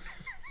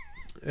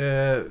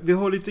 Vi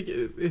har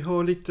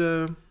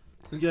lite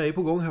grejer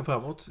på gång här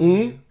framåt.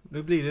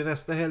 Nu blir det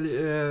nästa helg.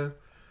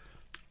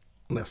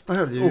 Nästa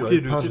helg är jag i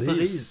i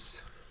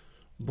Paris.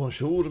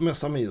 Bonjour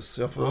mes amis.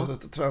 Jag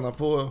får träna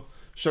på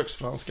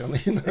köksfranskan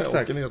innan jag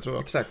åker ner, tror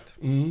jag. Exakt.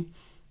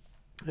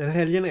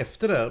 Helgen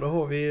efter där, då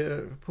har vi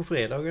på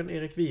fredagen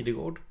Erik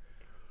Videgård.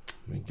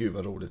 Men gud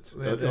vad roligt.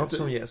 Jag har inte,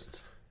 som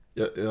gäst.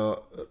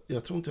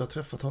 Jag tror inte jag har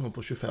träffat honom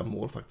på 25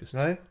 år faktiskt.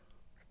 Nej.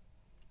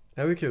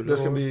 Det är kul. Det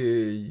ska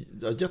bli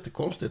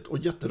jättekonstigt och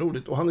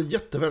jätteroligt. Och han är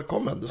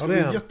jättevälkommen. Det ska bli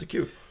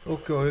jättekul.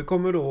 Och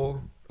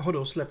har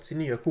då släppt sin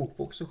nya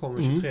kokbok som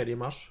kommer 23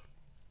 mars.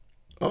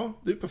 Ja,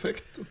 det är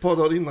perfekt. Ett par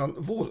dagar innan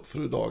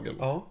vårfrudagen.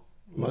 Ja.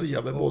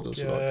 Maria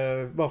Bebådens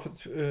dag. Bara för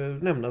att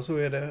nämna så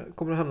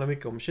kommer det handla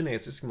mycket om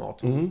kinesisk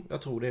mat.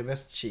 Jag tror det är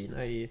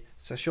Västkina i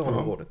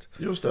Sichuan-området.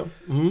 Just det.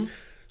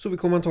 Så vi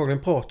kommer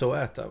antagligen prata och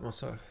äta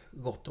massa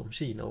gott om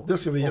Kina och, det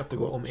ska bli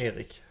jättegott. Om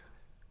Erik.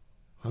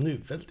 Han är ju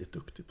väldigt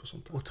duktig på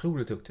sånt här.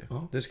 Otroligt duktig.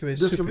 Ja. Det ska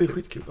bli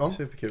skitkul. Ja.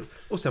 Superkul.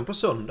 Och sen på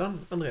söndagen,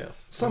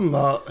 Andreas.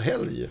 Samma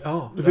helg.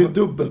 Ja, det blir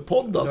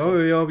dubbelpodd alltså.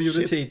 Ja, jag har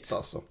bjudit hit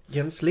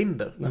Jens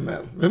Linder.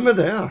 Nämen, vem är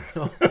det?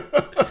 Ja.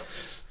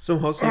 Som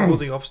har sin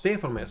fotograf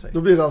Stefan med sig.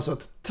 Då blir det alltså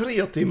ett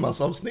 3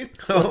 timmars avsnitt.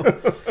 Ja.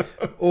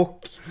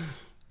 Och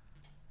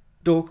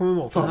då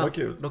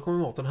kommer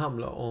maten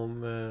handla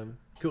om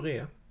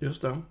Korea.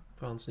 Just det.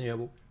 För hans nya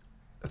bok.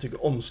 Jag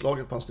tycker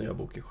omslaget på hans nya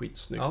bok är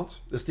skitsnyggt. Ja.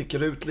 Det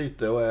sticker ut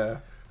lite och är...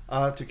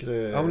 jag tycker det...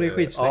 Ja, men det är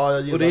skitsnyggt. Ja,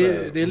 jag gillar och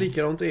det är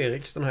likadant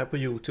Eriks. Den här på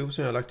YouTube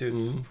som jag har lagt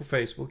ut på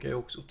Facebook är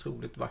också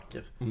otroligt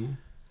vacker.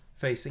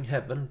 Facing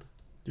Heaven.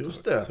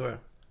 Just det. Tror jag.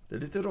 Det är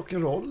lite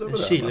rock'n'roll över det.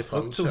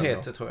 Chilifrukt som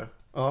heter, tror jag.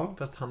 Ja.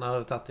 Fast han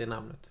har tagit det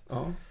namnet.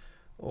 Ja.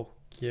 Och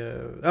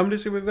men det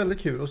ska bli väldigt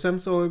kul. Och sen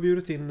så har jag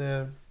bjudit in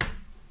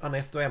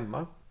Annette och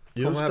Emma.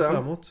 Just här det.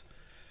 Framåt.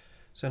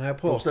 Sen har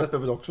jag pratat... De släpper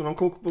väl också någon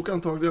kokbok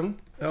antagligen?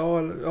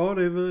 Ja,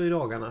 det är väl i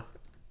dagarna.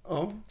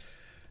 Ja.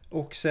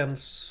 Och sen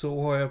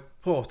så har jag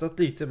pratat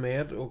lite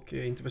med och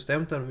inte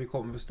bestämt än, vi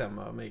kommer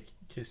bestämma med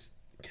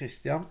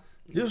Christian.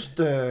 Just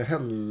det,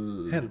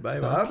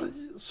 Hellberg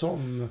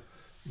som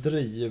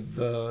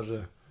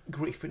driver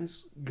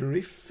Griffins.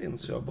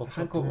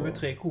 Han kommer med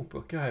 3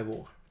 kokböcker här i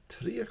vår.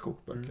 3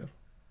 kokböcker?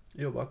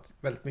 Jobbat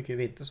väldigt mycket i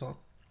vinter, så.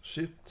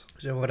 Shit.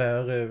 Så jag var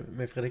där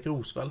med Fredrik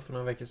Rosvall för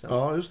några veckor sedan.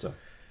 Ja, just det.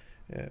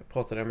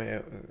 Pratade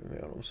med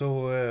honom.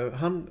 Så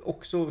han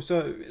också,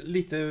 så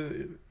lite,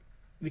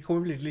 vi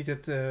kommer bli ett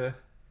litet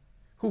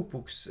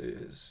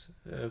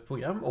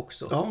kokboksprogram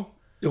också. Ja,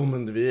 jo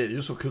men vi är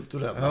ju så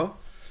kulturella. Ja.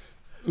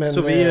 Men,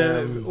 så vi,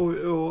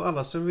 och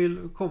alla som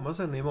vill komma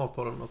sen i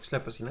Matpodden och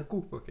släppa sina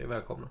kokböcker är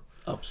välkomna.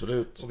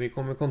 Absolut. Och vi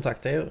kommer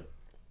kontakta er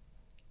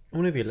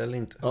om ni vill eller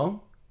inte. Ja,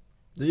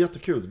 det är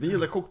jättekul. Vi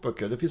gillar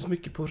kokböcker. Det finns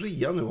mycket på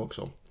rea nu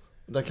också.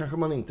 Där kanske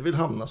man inte vill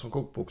hamna som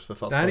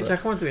kokboksförfattare. Nej, det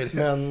kanske man inte vill.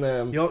 Men,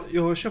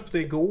 jag köpte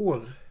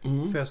igår,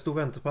 för jag stod och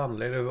väntade på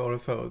anledning. Det var det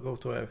förrgår,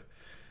 tror jag.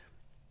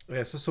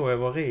 så såg jag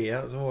var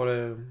rea. Så var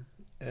det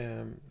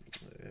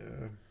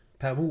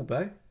Per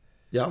Moberg.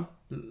 Ja.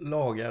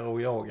 Lagar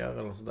och jagar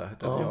eller något sådär.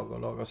 Jag och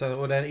lagar.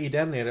 Och i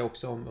den är det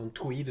också om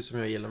tweed som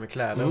jag gillar med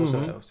kläder och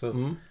sådär.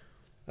 Så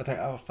jag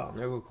tänkte, fan,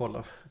 jag går och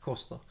kollar.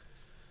 Kostar.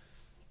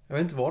 Jag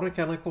vet inte vad det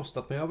kan ha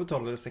kostat, men jag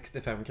betalade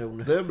 65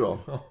 kronor. Det är bra.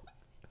 Ja.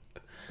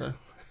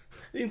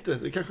 Inte,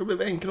 det kanske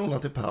blev 1 krona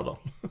till Per då.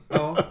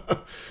 Ja.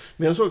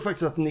 Men jag såg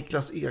faktiskt att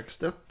Niklas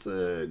Ekstedt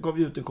gav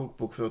ut en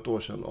kokbok för ett år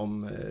sedan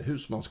om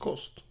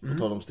husmanskost. På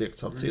tal om stekt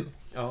saltsill.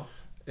 Ja.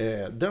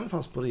 Den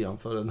fanns på rean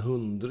för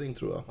 100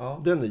 tror jag.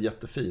 Ja. Den är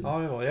jättefin. Ja,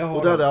 det var.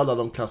 Och där är alla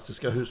de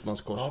klassiska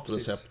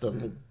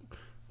husmanskostrecepten.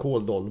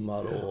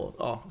 Kåldolmar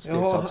och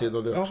stekt saltsill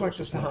och jag har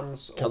faktiskt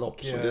hans och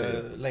kalops och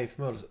Leif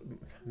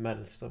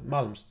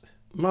Mannerströms.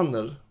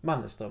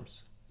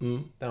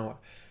 Den har.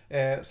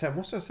 Sen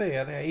måste jag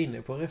säga, när jag är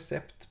inne på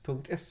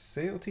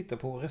recept.se och tittar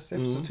på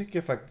recept så tycker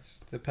jag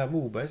faktiskt Per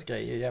Mobergs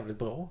grej är jävligt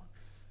bra.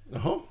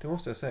 Jaha. Det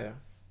måste jag säga.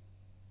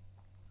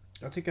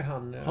 Jag tycker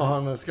han... Har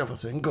han skaffat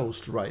sig en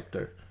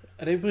ghostwriter?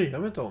 Det bryr jag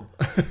mig inte om.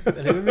 Det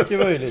är väl mycket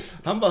möjligt.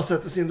 Han bara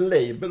sätter sin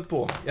label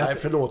på. Nej,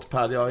 förlåt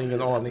Per, jag har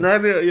ingen aning. Nej,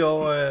 men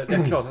det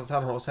är klart att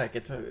han har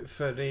säkert.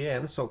 För det är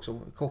en sak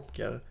som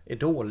kockar är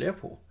dåliga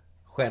på.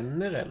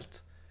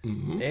 Generellt.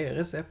 Det är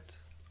recept.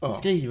 Ja.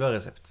 Skriva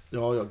recept.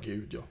 Ja,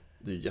 gud ja.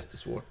 Det är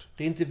jättesvårt.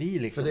 Det är inte vi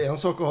liksom. För det är en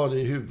sak att ha det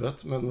i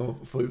huvudet, men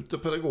att få ut det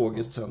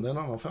pedagogiskt sen, det är en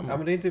annan femma. Ja,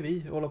 men det är inte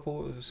vi håller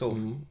på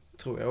så,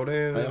 tror jag. Och det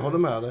är, jag håller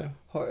med dig.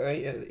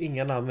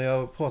 Inga namn, men jag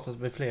har pratat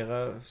med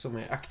flera som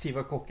är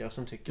aktiva kockar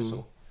som tycker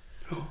så.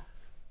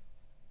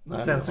 Nej,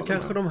 sen så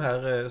kanske de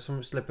här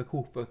som släpper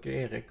kokböcker,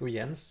 Erik och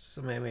Jens,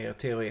 som är mer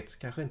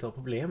teoretiskt, kanske inte har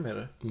problem med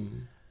det.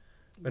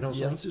 Men de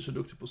Jens är så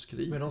duktig på att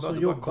skriva. Men de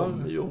som jobbar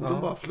med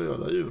de bara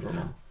flödar ur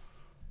honom.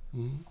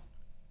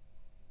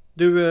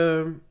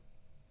 Du...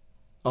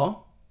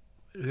 Ja.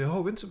 Nu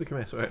har vi inte så mycket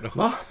mer så här då.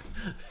 Va?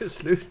 Det är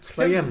slut.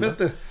 Vad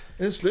helvete.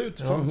 Det är slut.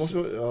 Ja,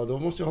 då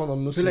måste jag ha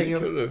någon musik. Hur länge?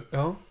 Du?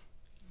 Ja.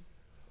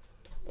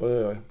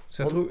 Oj.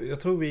 Så jag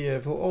tror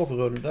vi får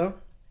avrunda.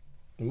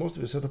 Nu måste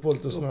vi sätta på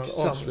lite sån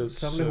här avslut.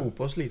 Samla ihop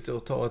oss lite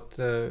och ta ett...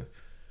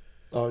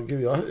 ja,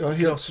 gud. Jag är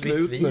helt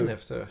slut vin nu.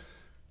 Efter.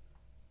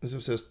 Nu ska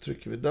vi se, så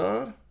trycker vi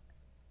där.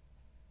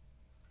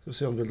 Så vi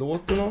se om det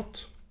låter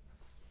något.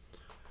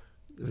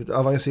 Det är lite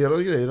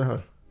avancerade grejer det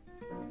här.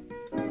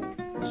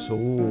 Så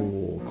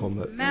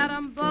kommer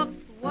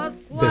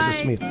Bessie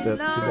Smith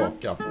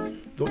tillbaka.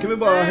 Då kan vi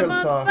bara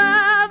hälsa och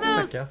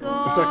tacka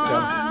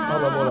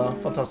alla våra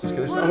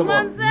fantastiska lyssnare. Alla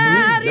våra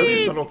nya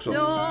lyssnare också.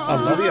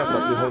 Alla vet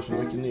att vi har så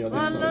mycket nya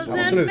lyssnare. Så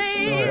absolut.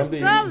 Man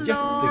blir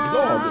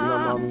jätteglad när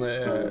man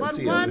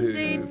ser hur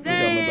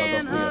programmen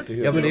daddas ner till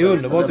höger. Ja, men det är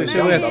underbart. Jag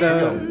ska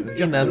berätta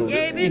innan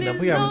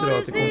programmet idag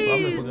att det kom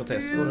fram en på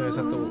Grotesk och jag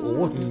satt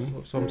och åt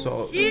som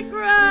sa det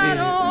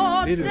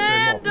är du som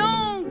är maten med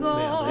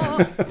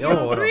Andreas. Ja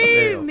då, det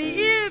är jag.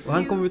 Och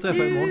han kommer vi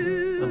träffa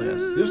imorgon,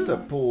 Andreas. Just det,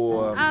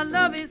 på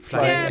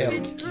Flying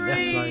Elk.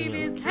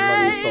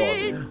 Mariestad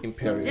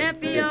Imperial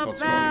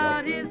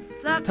Ekfatslaget.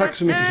 Tack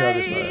så mycket, kära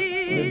lyssnare.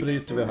 Nu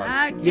bryter vi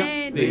här. Ja,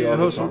 vi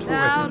hörs om 2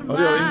 veckor. Ja,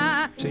 det gör vi.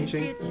 Tjing,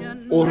 tjing.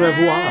 Au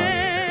revoir,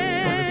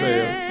 som vi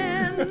säger.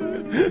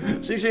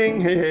 Tjing,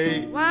 tjing, hej,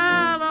 hej.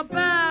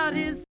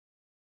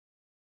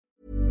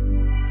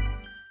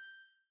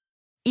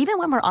 Even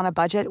when we're on a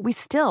budget, we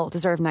still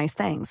deserve nice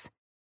things.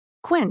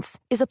 Quince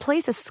is a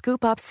place to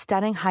scoop up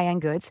stunning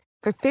high-end goods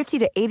for 50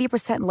 to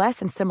 80% less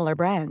than similar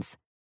brands.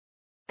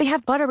 They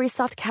have buttery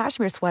soft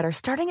cashmere sweaters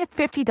starting at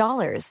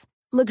 $50,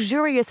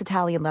 luxurious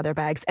Italian leather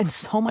bags, and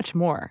so much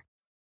more.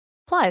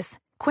 Plus,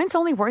 Quince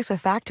only works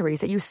with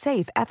factories that use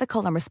safe,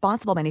 ethical, and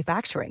responsible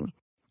manufacturing.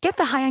 Get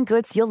the high-end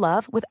goods you'll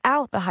love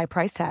without the high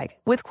price tag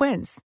with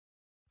Quince.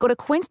 Go to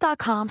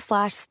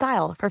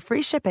quince.com/style for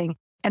free shipping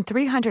and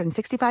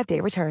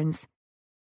 365-day returns.